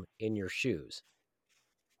form in your shoes.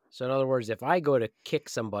 So in other words, if I go to kick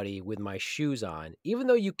somebody with my shoes on, even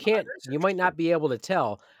though you might not be able to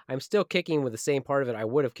tell, I'm still kicking with the same part of it I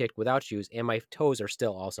would have kicked without shoes, and my toes are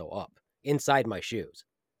still also up inside my shoes.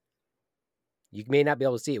 You may not be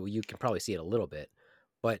able to see it. Well, you can probably see it a little bit,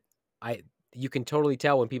 but you can totally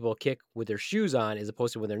tell when people kick with their shoes on as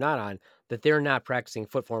opposed to when they're not on, that they're not practicing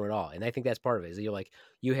foot form at all. And I think that's part of it, is that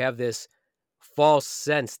you have this false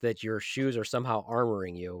sense that your shoes are somehow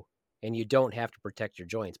armoring you and you don't have to protect your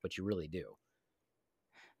joints, but you really do.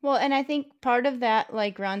 Well, and I think part of that,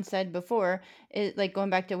 like Ron said before, is like going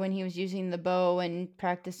back to when he was using the bow and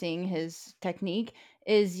practicing his technique,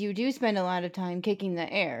 is you do spend a lot of time kicking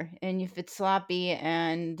the air. And if it's sloppy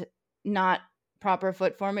and not proper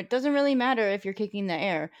foot form, it doesn't really matter if you're kicking the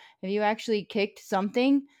air. If you actually kicked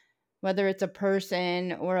something, whether it's a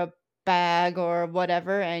person or a bag or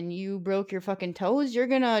whatever, and you broke your fucking toes, you're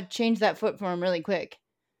gonna change that foot form really quick.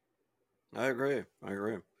 I agree.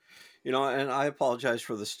 And I apologize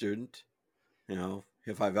for the student.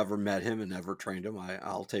 If I've ever met him and ever trained him,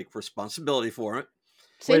 I'll take responsibility for it.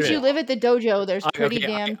 Since you minute. live at the dojo, there's pretty Okay,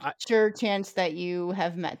 damn sure chance that you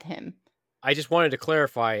have met him. I just wanted to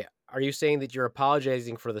clarify. Are you saying that you're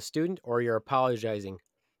apologizing for the student, or you're apologizing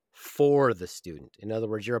for the student? In other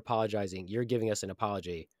words, you're giving us an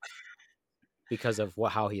apology because of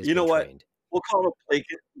how he has You know been what? trained. We'll call it a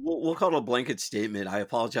blanket. We'll call it a blanket statement. I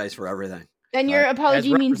apologize for everything. Then your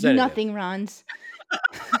apology means representative. nothing, Ronz.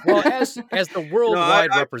 Well, as the worldwide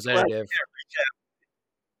representative,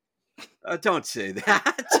 don't say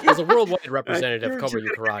that. as a worldwide representative, cover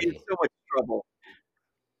your karate. In so much trouble.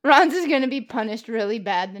 Ronz is going to be punished really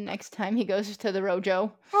bad the next time he goes to the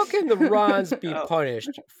Rojo. How can the Ronz be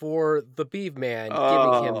punished for the Beaveman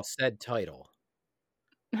giving him said title?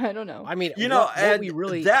 I don't know. I mean,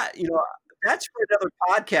 that's for another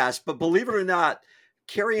podcast. But believe it or not,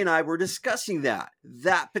 Carrie and I were discussing that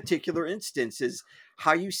particular instance is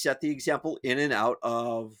how you set the example in and out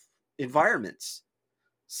of environments.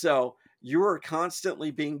 So you are constantly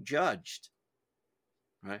being judged,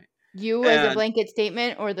 right? You as a blanket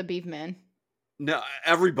statement or the Beaveman? No,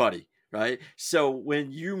 everybody, right? So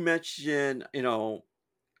when you mention,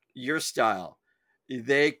 your style,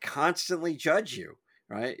 they constantly judge you,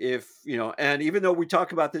 right? And even though we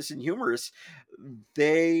talk about this in humorous,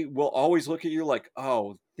 they will always look at you like,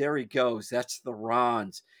 oh, there he goes. That's the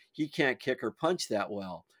Ronz. He can't kick or punch that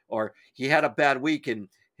well. Or he had a bad week and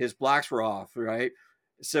his blocks were off, right?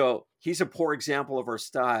 So he's a poor example of our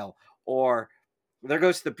style. Or there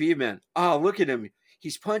goes the Beaveman. Oh, look at him.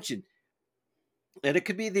 He's punching. And it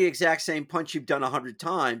could be the exact same punch you've done 100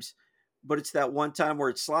 times, but it's that one time where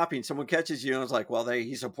it's sloppy and someone catches you and it's like, well,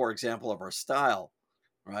 he's a poor example of our style,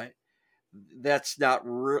 right? That's not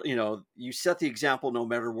real. You set the example no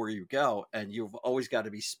matter where you go, and you've always got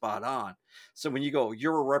to be spot on. So when you go,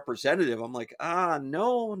 you're a representative, I'm like,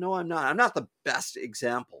 no, I'm not. I'm not the best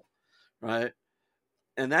example, right?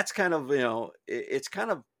 And that's kind of, it's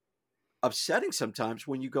kind of upsetting sometimes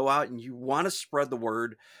when you go out and you want to spread the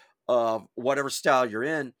word of whatever style you're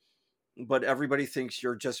in, but everybody thinks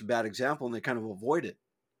you're just a bad example and they kind of avoid it.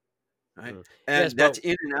 Right. And yes, that's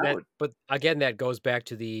in and out. But again, that goes back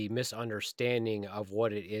to the misunderstanding of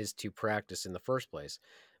what it is to practice in the first place.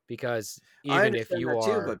 Because even if you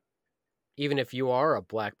are a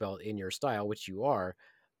black belt in your style, which you are,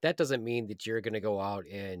 that doesn't mean that you're going to go out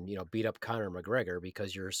and, beat up Conor McGregor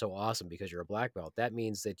because you're so awesome because you're a black belt. That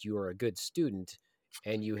means that you are a good student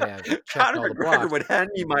and you have checked all the blocks. Would hand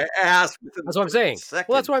me my ass. That's what I'm saying. Well,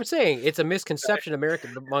 that's what I'm saying. It's a misconception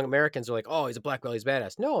among Americans are like, oh, he's a black belt, he's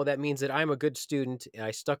badass. No, that means that I'm a good student and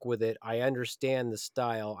I stuck with it. I understand the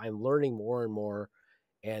style. I'm learning more and more.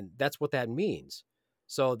 And that's what that means.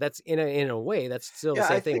 So that's in a way, that's still the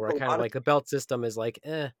same thing where I kind of like the belt system is like,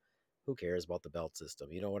 who cares about the belt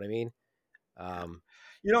system? You know what I mean?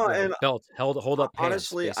 And belt hold up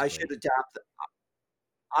pants. Honestly, basically.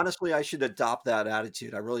 I should adopt that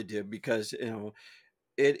attitude. I really do, because it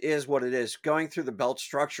is what it is. Going through the belt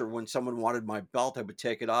structure, when someone wanted my belt, I would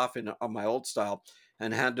take it off on my old style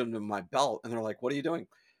and hand them my belt, and they're like, "What are you doing?"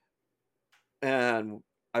 And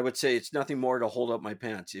I would say it's nothing more to hold up my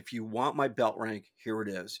pants. If you want my belt rank, here it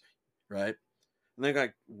is, right? And they're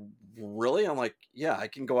like, "Really?" I'm like, "Yeah, I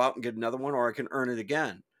can go out and get another one, or I can earn it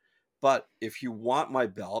again. But if you want my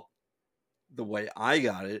belt, the way I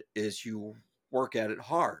got it is you work at it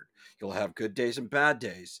hard. You'll have good days and bad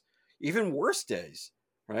days, even worse days,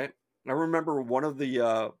 right? I remember one of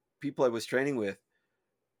the people I was training with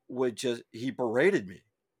he berated me,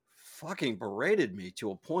 fucking berated me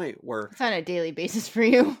to a point where, It's on a daily basis for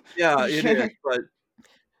you. yeah, I'm it sure. is. But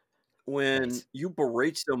when Nice. you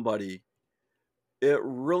berate somebody, it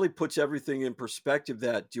really puts everything in perspective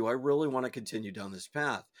that, do I really want to continue down this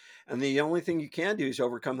path? And the only thing you can do is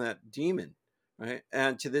overcome that demon, right?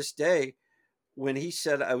 And to this day, when he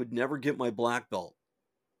said I would never get my black belt,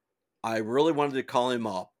 I really wanted to call him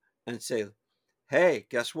up and say, hey,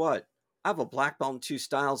 guess what? I have a black belt in 2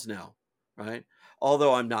 styles now, right?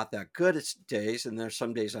 Although I'm not that good at days, and there's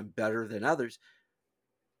some days I'm better than others,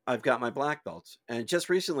 I've got my black belts. And just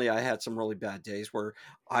recently, I had some really bad days where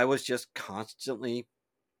I was just constantly,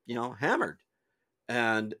 hammered.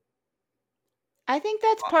 And I think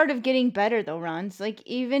that's part of getting better, though, Ronz. Like,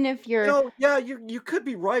 even if you're. yeah, you could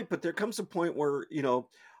be right, but there comes a point where,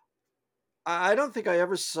 I don't think I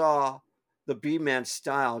ever saw the Beaveman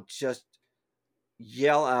style just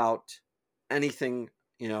yell out anything,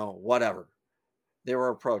 whatever they were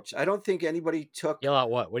approached. I don't think anybody took Yell out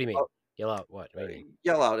what? What do you mean? Yell out what? What do you mean?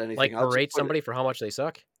 yell out anything. Like I'll just berate put it, somebody for how much they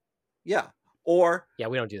suck? yeah. Or Yeah,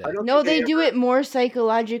 we don't do I that. don't No, think they they do ever. it more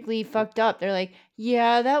psychologically fucked up. They're like,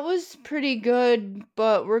 yeah, that was pretty good,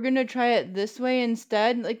 but we're going to try it this way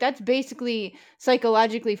instead. Like, that's basically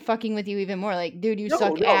psychologically fucking with you even more. Like, dude, you No,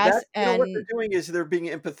 suck no, ass. what they're And doing is they're being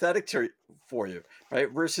empathetic for you,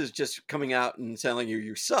 right? Versus just coming out and telling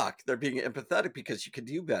you suck. They're being empathetic because you can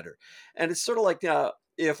do better. And it's sort of like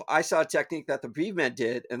if I saw a technique that the Beaveman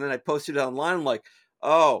did and then I posted it online, I'm like,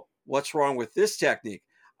 oh, what's wrong with this technique?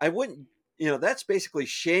 I wouldn't, that's basically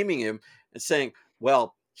shaming him and saying,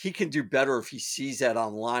 well, he can do better if he sees that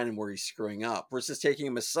online and where he's screwing up, versus taking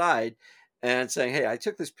him aside and saying, hey, I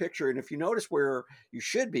took this picture, and if you notice where you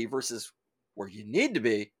should be versus where you need to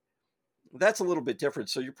be, that's a little bit different.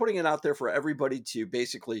 So you're putting it out there for everybody to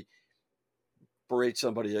basically berate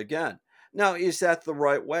somebody again. Now, is that the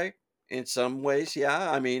right way? In some ways,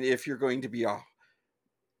 yeah. I mean, if you're going to be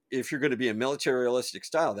a militaristic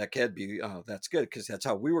style, that can be that's good, because that's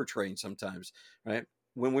how we were trained sometimes, right?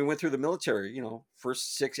 When we went through the military,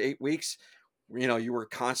 first 6-8 weeks, you were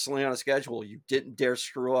constantly on a schedule. You didn't dare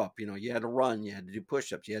screw up. You had to run, you had to do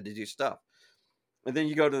push-ups, you had to do stuff. And then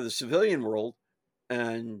you go to the civilian world,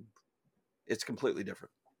 and it's completely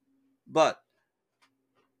different. But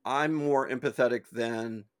I'm more empathetic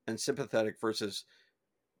and sympathetic versus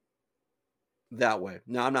that way.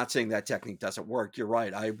 Now, I'm not saying that technique doesn't work. You're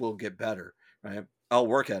right. I will get better, right? I'll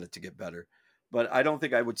work at it to get better. But I don't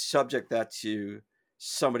think I would subject that to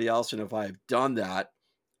somebody else. And if I've done that,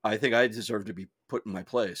 I think I deserve to be put in my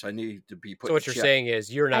place. I need to be put So in what you're check. saying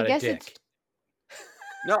is you're I not a guess it's. dick.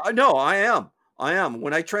 No, I am.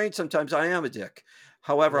 When I train, sometimes I am a dick.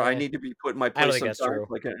 However, I Nah, need to be put in my I don't place think that's sometimes.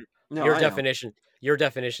 true. No, Your I am.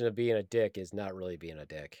 definition of being a dick is not really being a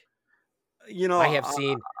dick. You know, I have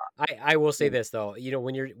seen. I will say yeah. this though,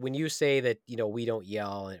 when you say that we don't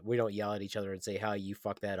yell at each other and say how you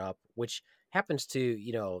fuck that up, which happens to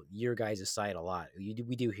your guys' side a lot. We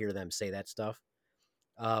do hear them say that stuff.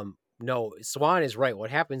 No, Swan is right. What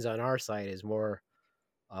happens on our side is more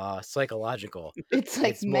psychological. It's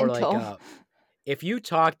like It's more like mental. if you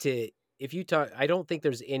talk, I don't think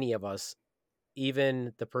there's any of us,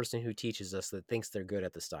 even the person who teaches us, that thinks they're good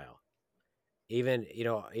at the style. Even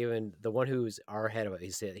the one who's our head of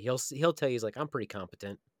it, he'll tell you, he's like, I'm pretty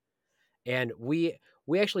competent. And we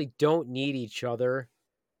actually don't need each other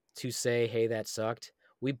to say, hey, that sucked.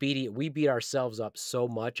 We beat ourselves up so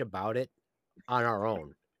much about it on our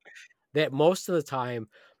own that most of the time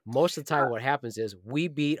what happens is we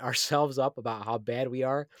beat ourselves up about how bad we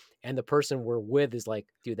are, and the person we're with is like,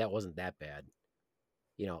 dude, that wasn't that bad.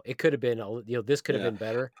 It could have been this could have Yeah. been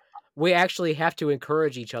better. We actually have to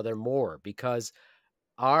encourage each other more, because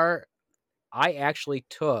I actually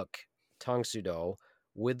took Tang Sudo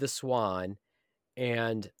with the Swan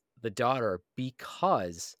and the daughter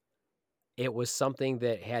because it was something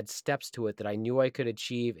that had steps to it that I knew I could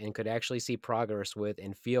achieve and could actually see progress with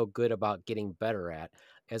and feel good about getting better at,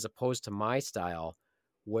 as opposed to my style,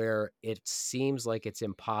 where it seems like it's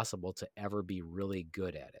impossible to ever be really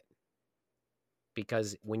good at it.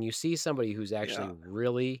 Because when you see somebody who's actually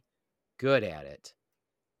really good at it,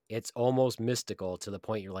 it's almost mystical, to the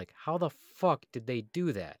point you're like, how the fuck did they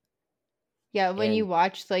do that? Yeah, when you And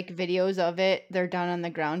watch like videos of it, they're down on the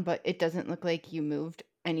ground, but it doesn't look like you moved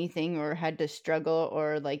anything or had to struggle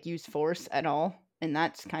or like use force at all. And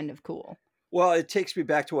that's kind of cool. Well, it takes me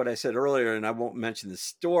back to what I said earlier, and I won't mention the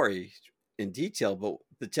story in detail, but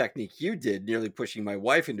the technique you did, nearly pushing my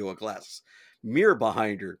wife into a glass mirror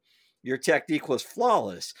behind her, your technique was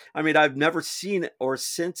flawless. I mean, I've never seen or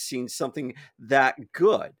since seen something that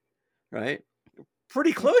good, right?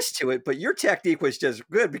 Pretty close to it, but your technique was just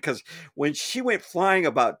good, because when she went flying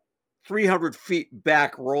about 300 feet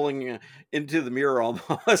back, rolling into the mirror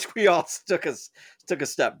almost, we all took a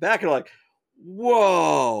step back and like,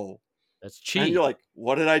 whoa. That's And chi. you're like,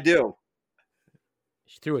 what did I do?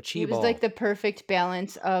 She threw a chi It was ball. like the perfect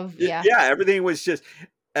balance of Yeah, everything was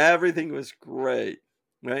great,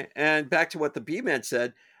 right? And back to what the B-Man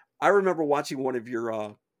said, I remember watching one of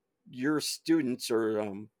your students,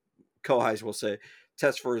 or co-highs, will say,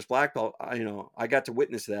 test for his black belt. I got to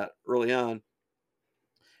witness that early on,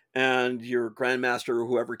 and your grandmaster or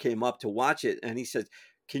whoever came up to watch it, and he said,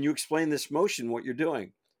 "Can you explain this motion? What you're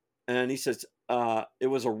doing?" And he says, "It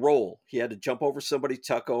was a roll. He had to jump over somebody,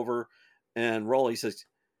 tuck over, and roll." He says,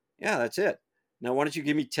 "Yeah, that's it. Now, why don't you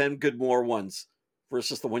give me 10 good more ones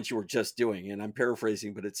versus the ones you were just doing?" And I'm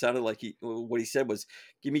paraphrasing, but it sounded like what he said was,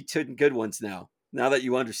 "Give me 10 good ones now that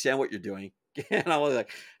you understand what you're doing." And I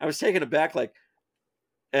was taken aback,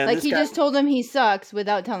 and like this he guy, just told him he sucks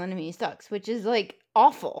without telling him he sucks, which is like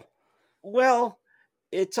awful. well,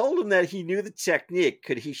 it told him that he knew the technique.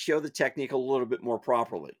 Could he show the technique a little bit more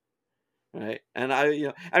properly? Right. And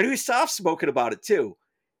and he was soft spoken about it too.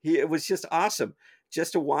 It was just awesome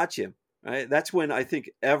just to watch him. Right. That's when I think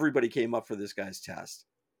everybody came up for this guy's test.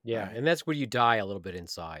 Yeah, Right. and that's where you die a little bit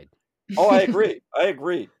inside. Oh, I agree. I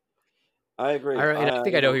agree. And I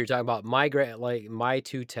think I know who you're talking about. My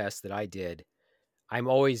 2 tests that I did,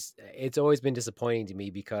 it's always been disappointing to me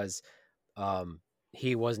because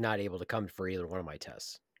he was not able to come for either one of my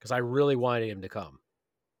tests, because I really wanted him to come.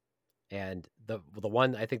 And the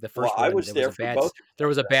one, I think the Well, first I one, was there for both. there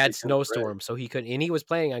was a bad Great. snowstorm, so he couldn't, and he was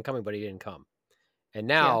planning on coming, but he didn't come. And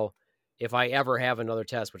now, if I ever have another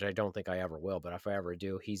test, which I don't think I ever will, but if I ever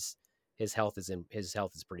do, his health is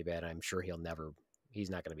pretty bad. I'm sure he's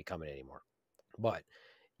not going to be coming anymore. But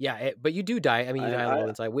yeah, but you do die. I mean, you die a little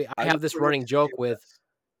inside. I have this running joke with,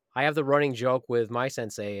 I have the running joke with my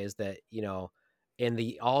sensei is that,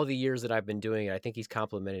 in all the years that I've been doing it, I think he's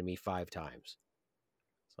complimented me 5 times.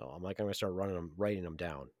 So I'm like, I'm going to start writing them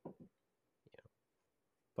down.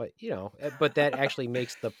 But, but that actually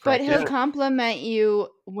makes the But he'll practitioner. compliment you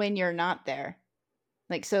when you're not there.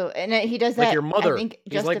 Like, so, and he does that. Like your mother. I think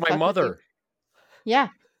He's just like to my fuck with you. mother. Yeah,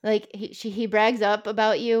 like he brags up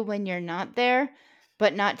about you when you're not there,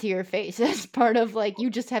 but not to your face. That's part of, like, you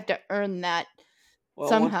just have to earn that Well,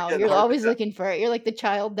 somehow. once again, You're always looking for it. You're like the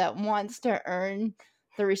child that wants to earn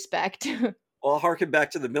the respect. Well, harken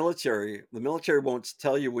back to the military. The military won't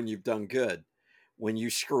tell you when you've done good. When you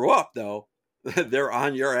screw up, though, they're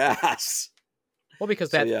on your ass. Well,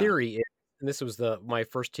 because So, that yeah. theory, and this was my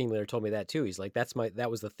first team leader told me that too. He's like,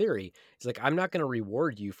 that was the theory. He's like, I'm not going to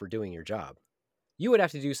reward you for doing your job. You would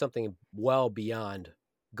have to do something well beyond,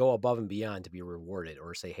 go above and beyond to be rewarded,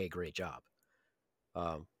 or say, hey, great job.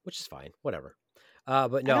 Which is fine, whatever.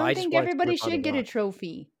 But no, I don't I just think wanted to everybody rip on should the get a Ron.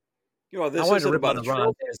 trophy. This I wanted to isn't rip on about the a Ron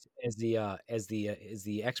trophy. as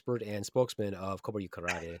the expert and spokesman of Koboryu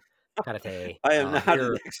Karate. I am not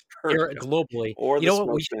an expert Here globally. or You the know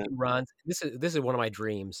what we should spokesman. do, Ron? This is one of my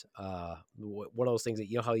dreams. One of those things that,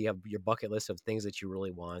 how you have your bucket list of things that you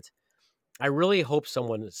really want. I really hope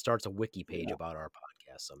someone starts a wiki page about our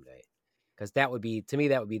podcast someday, because that would be, to me,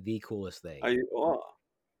 that would be the coolest thing. I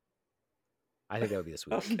think that would be the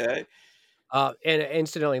sweetest. Okay. And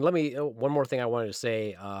incidentally, let me, one more thing I wanted to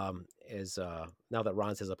say is now that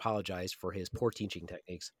Ronz has apologized for his poor teaching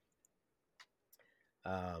techniques.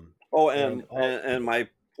 And my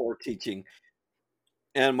poor teaching,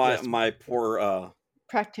 and my poor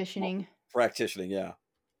practitioning. Yeah.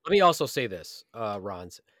 Let me also say this,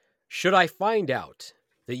 Ronz. Should I find out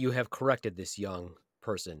that you have corrected this young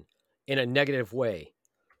person in a negative way,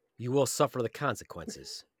 you will suffer the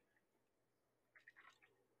consequences.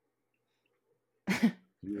 You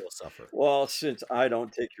will suffer. Well, since I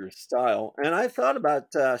don't take your style, and I thought about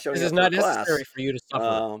showing This up is for not a class. necessary for you to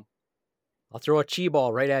suffer. I'll throw a chi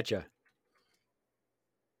ball right at you.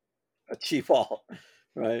 A chi ball,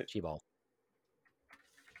 right? Chi ball.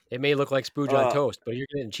 It may look like spooge on toast, but you're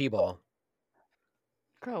getting chi ball.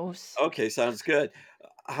 Gross. Okay, sounds good.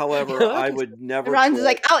 However, I would never. Ron's is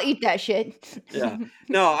like, I'll eat that shit. Yeah.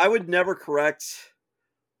 No, I would never correct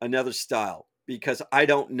another style because I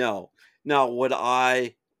don't know. Now, would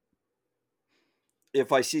I,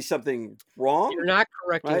 if I see something wrong? You're not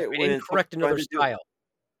correcting. Right? I didn't correct another style.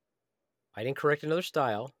 I didn't correct another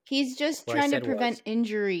style. He's just trying to prevent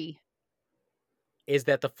injury. Is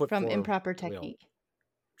that the foot from form improper technique?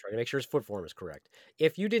 trying to make sure his foot form is correct.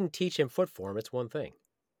 If you didn't teach him foot form, it's one thing.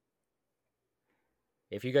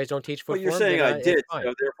 If you guys don't teach foot Well, you're form, saying then I it's did, fine.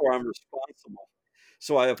 so therefore I'm responsible.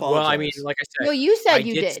 So I Well, I mean, apologize. like I said, No, you said I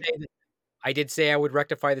you did did. say that I did say I would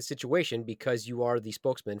rectify the situation because you are the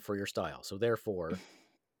spokesman for your style. So therefore,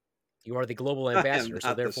 you are the global I am ambassador. So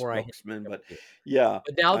not the therefore, I spokesman, am but with you. yeah,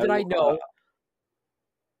 But now I that I will. know,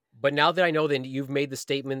 that you've made the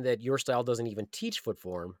statement that your style doesn't even teach foot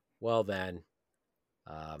form, well then,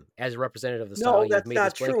 as a representative of the style, No, you've that's made this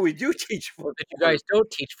not true. blanket We do teach foot that you form. guys don't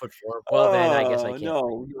teach foot form. Well, then I guess I Oh can't.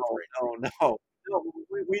 no,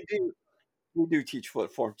 we do teach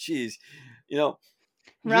foot form. Jeez, you know,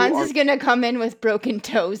 you Ronz are is gonna come in with broken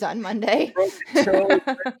toes on Monday. broken toe,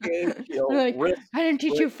 heel, Like, wrist. I didn't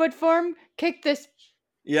teach you foot form. Kick this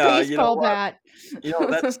Yeah, you know baseball what? bat.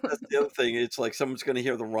 That's the other thing. It's like someone's going to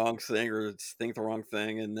hear the wrong thing or think the wrong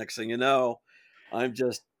thing, and next thing you know, I'm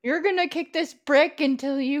just You're gonna kick this brick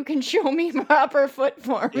until you can show me proper foot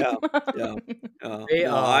form. yeah, yeah. Hey,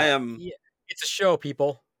 No, I am. yeah, it's a show,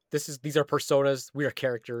 people. These are personas. We are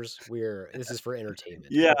characters. This is for entertainment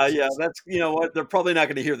Yeah, purposes. that's what they're probably not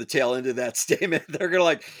going to hear the tail end of that statement. They're going to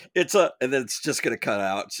like and then it's just going to cut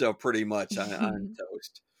out. So pretty much, I'm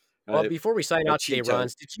toast. Well, Right? before we sign Or out today, Cheetos.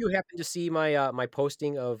 Ronz, did you happen to see my my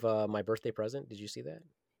posting of my birthday present? Did you see that?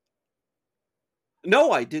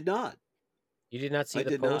 No, I did not. You did not see I the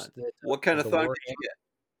did post not. that What kind of of the thong Warhammer? did you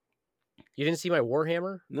get? You didn't see my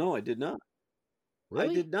Warhammer? No, I did not. I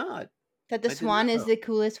Really? did not. That the I did Swan not. is the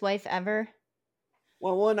coolest wife ever.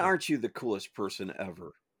 Well, when aren't you the coolest person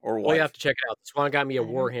ever or Well, you have wife? to check it out. Swan got me a I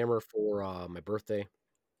don't- Warhammer for my birthday.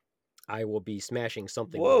 I will be smashing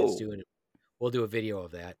something with it Whoa. soon. We'll do a video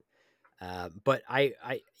of that. But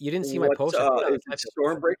you didn't see my What post. I put it on is the it? site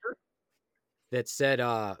Stormbreaker? that said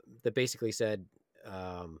that basically said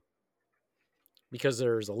because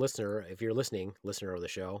there's a listener, if you're listening, listener of the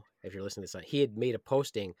show, if you're listening to this, he had made a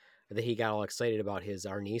posting that he got all excited about his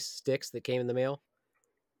Arnis sticks that came in the mail,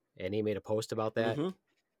 and he made a post about that. Mm-hmm.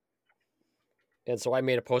 And so I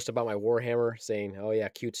made a post about my Warhammer saying, "Oh yeah,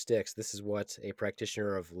 cute sticks. This is what a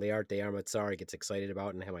practitioner of L'Art de Armazzari gets excited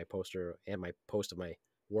about," and have my poster and my post of my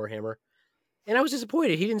Warhammer. And I was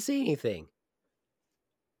disappointed. He didn't say anything.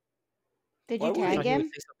 Did Why you would I he? tag thought he would him?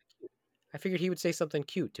 say something cute. I figured he would say something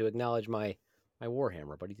cute to acknowledge my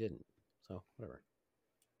Warhammer, but he didn't. So whatever.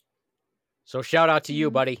 So shout out to you,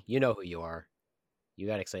 Mm. buddy. You know who you are. You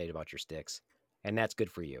got excited about your sticks, and that's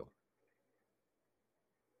good for you.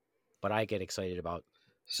 But I get excited about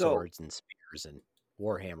So, swords and spears and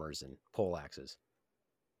warhammers and poleaxes.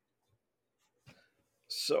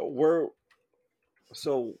 so what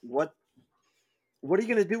are you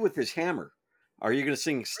going to do with this hammer? Are you going to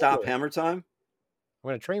sing "Stop Hammer Time"? I'm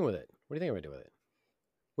going to train with it. What do you think I'm going to do with it?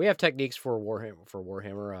 We have techniques for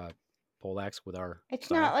Warhammer poleaxe with our It's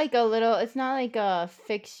style. not like a little. It's not like a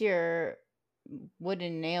fix your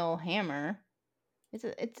wooden nail hammer.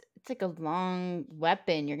 It's like a long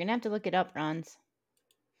weapon. You're gonna have to look it up, Ronz.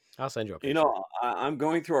 I'll send you a picture. You know, I'm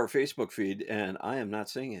going through our Facebook feed, and I am not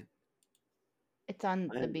seeing it. It's on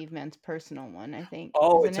the Beaveman's personal one, I think.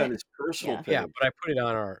 Oh, isn't it's on it? his personal Yeah. page. Yeah, but I put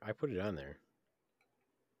it on there.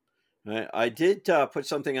 I did put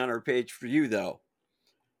something on our page for you, though.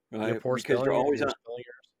 Right? Your poor Because spelling, you're always your on. spelling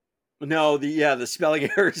errors. No, the spelling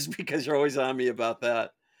errors because you're always on me about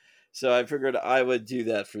that. So I figured I would do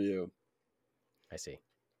that for you. I see.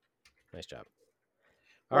 Nice job.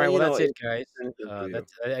 All right, well that's it, guys. I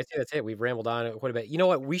think that's it. We've rambled on quite a bit. You know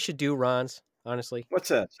what we should do, Ronz? Honestly, What's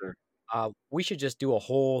that, sir? We should just do a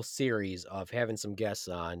whole series of having some guests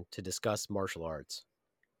on to discuss martial arts.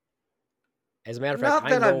 As a matter of fact, Not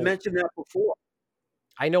that I've mentioned that before.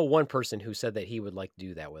 I know one person who said that he would like to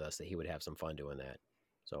do that with us, that he would have some fun doing that.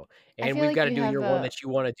 So, and we've got to do your one that you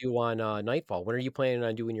want to do on Nightfall. When are you planning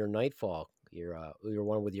on doing your Nightfall? Your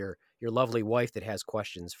one with your lovely wife that has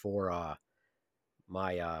questions for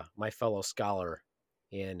my fellow scholar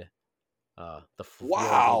in the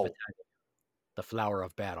the Flower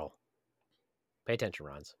of Battle. Pay attention,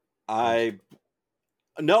 Ronz.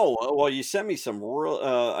 No, well, you sent me some real.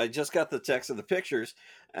 I just got the text of the pictures,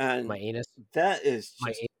 and my anus. That is just, my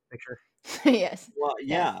anus picture. Yes. Well,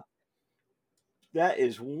 yeah, that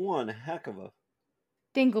is one heck of a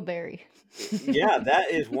dingleberry. Yeah,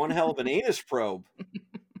 that is one hell of an anus probe.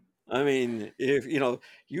 I mean, if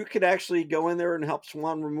you could actually go in there and help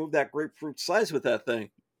Swan remove that grapefruit slice with that thing.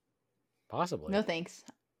 Possibly. No thanks.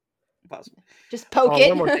 Possibly. Just poke it.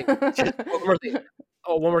 One more thing. One more thing.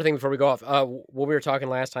 Oh, one more thing before we go off. What we were talking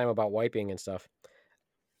last time about wiping and stuff.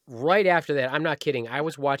 Right after that, I'm not kidding. I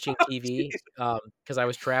was watching TV because I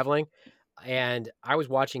was traveling, and I was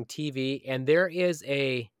watching TV, and there is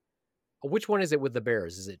a which one is it with the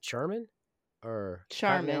bears? Is it Charmin or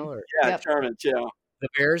Charmin. Cottonelle or Yeah, Yep. Charmin, yeah. the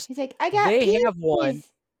bears? He's like, I got They peas. have one.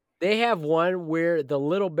 They have one where the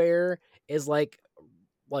little bear is like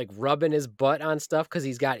rubbing his butt on stuff because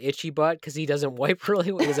he's got itchy butt because he doesn't wipe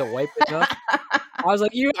he doesn't wipe enough. I was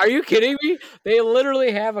like, are you kidding me? They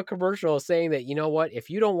literally have a commercial saying that, you know what? If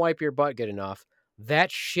you don't wipe your butt good enough,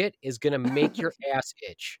 that shit is going to make your ass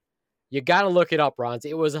itch. You got to look it up, Ronz.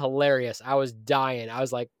 It was hilarious. I was dying. I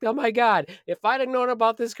was like, oh my God, if I'd have known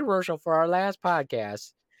about this commercial for our last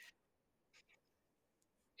podcast.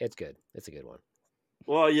 It's good. It's a good one.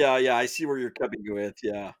 Well, yeah, I see where you're coming with,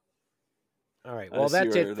 yeah. All right. I Well, see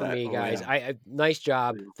that's where it for that- me, oh, guys. yeah. I nice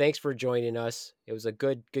job. Yeah. Thanks for joining us. It was a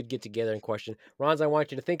good get together and question. Ronz, I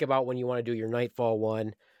want you to think about when you want to do your Nightfall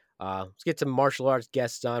one. Let's get some martial arts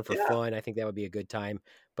guests on for Yeah. fun. I think that would be a good time.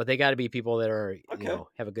 But they got to be people that are, Okay.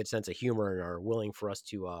 have a good sense of humor and are willing for us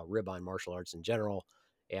to rib on martial arts in general.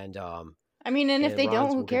 And I mean, and if and they Ronz don't,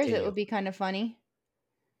 who will cares? It continue. would be kind of funny.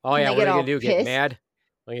 Oh Can yeah, they what get are you all gonna do? Get pissed? mad?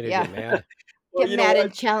 What are you gonna do? Yeah. Get mad? Well, Get you know mad what?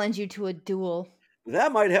 and challenge you to a duel.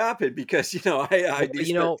 That might happen because, I do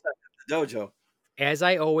spend time at the dojo. As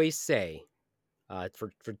I always say,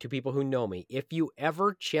 for two people who know me, if you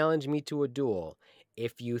ever challenge me to a duel,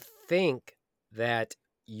 if you think that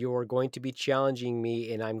you're going to be challenging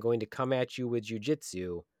me and I'm going to come at you with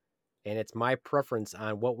jujitsu, and it's my preference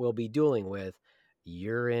on what we'll be dueling with,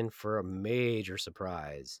 you're in for a major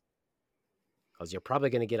surprise. Because you're probably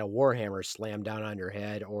going to get a warhammer slammed down on your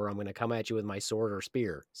head, or I'm going to come at you with my sword or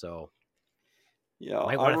spear. So Yeah,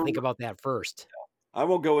 might want to think about that first. I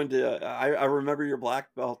won't go into. I remember your black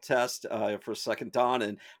belt test for second dan,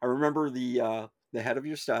 and I remember the head of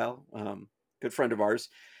your style, good friend of ours,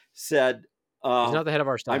 said, He's not the head of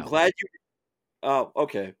our style. I'm glad you.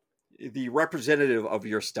 Okay. The representative of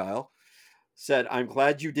your style said, "I'm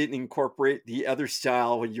glad you didn't incorporate the other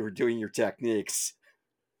style when you were doing your techniques."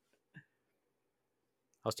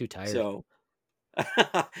 I was too tired. So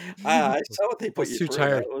I saw what they put you too through.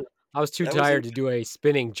 tired. I was too tired to do a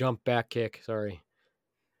spinning jump back kick. Sorry.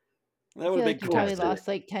 That I would feel have like been you cool. probably lost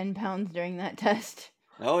like 10 pounds during that test.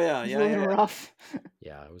 Oh yeah, It was yeah, a little rough.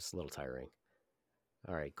 Yeah, it was a little tiring.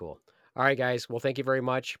 All right, cool. All right, guys. Well, thank you very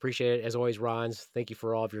much. Appreciate it. As always, Ronz, thank you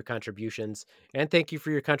for all of your contributions. And thank you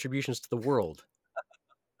for your contributions to the world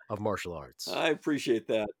of martial arts. I appreciate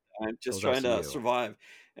that. I'm just trying to you. survive.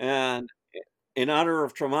 And in honor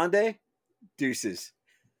of Tremande, deuces.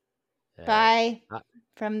 Bye.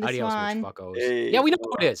 From the Adios, Swan. fuckos. Hey, Yeah, we know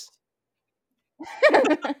who it is.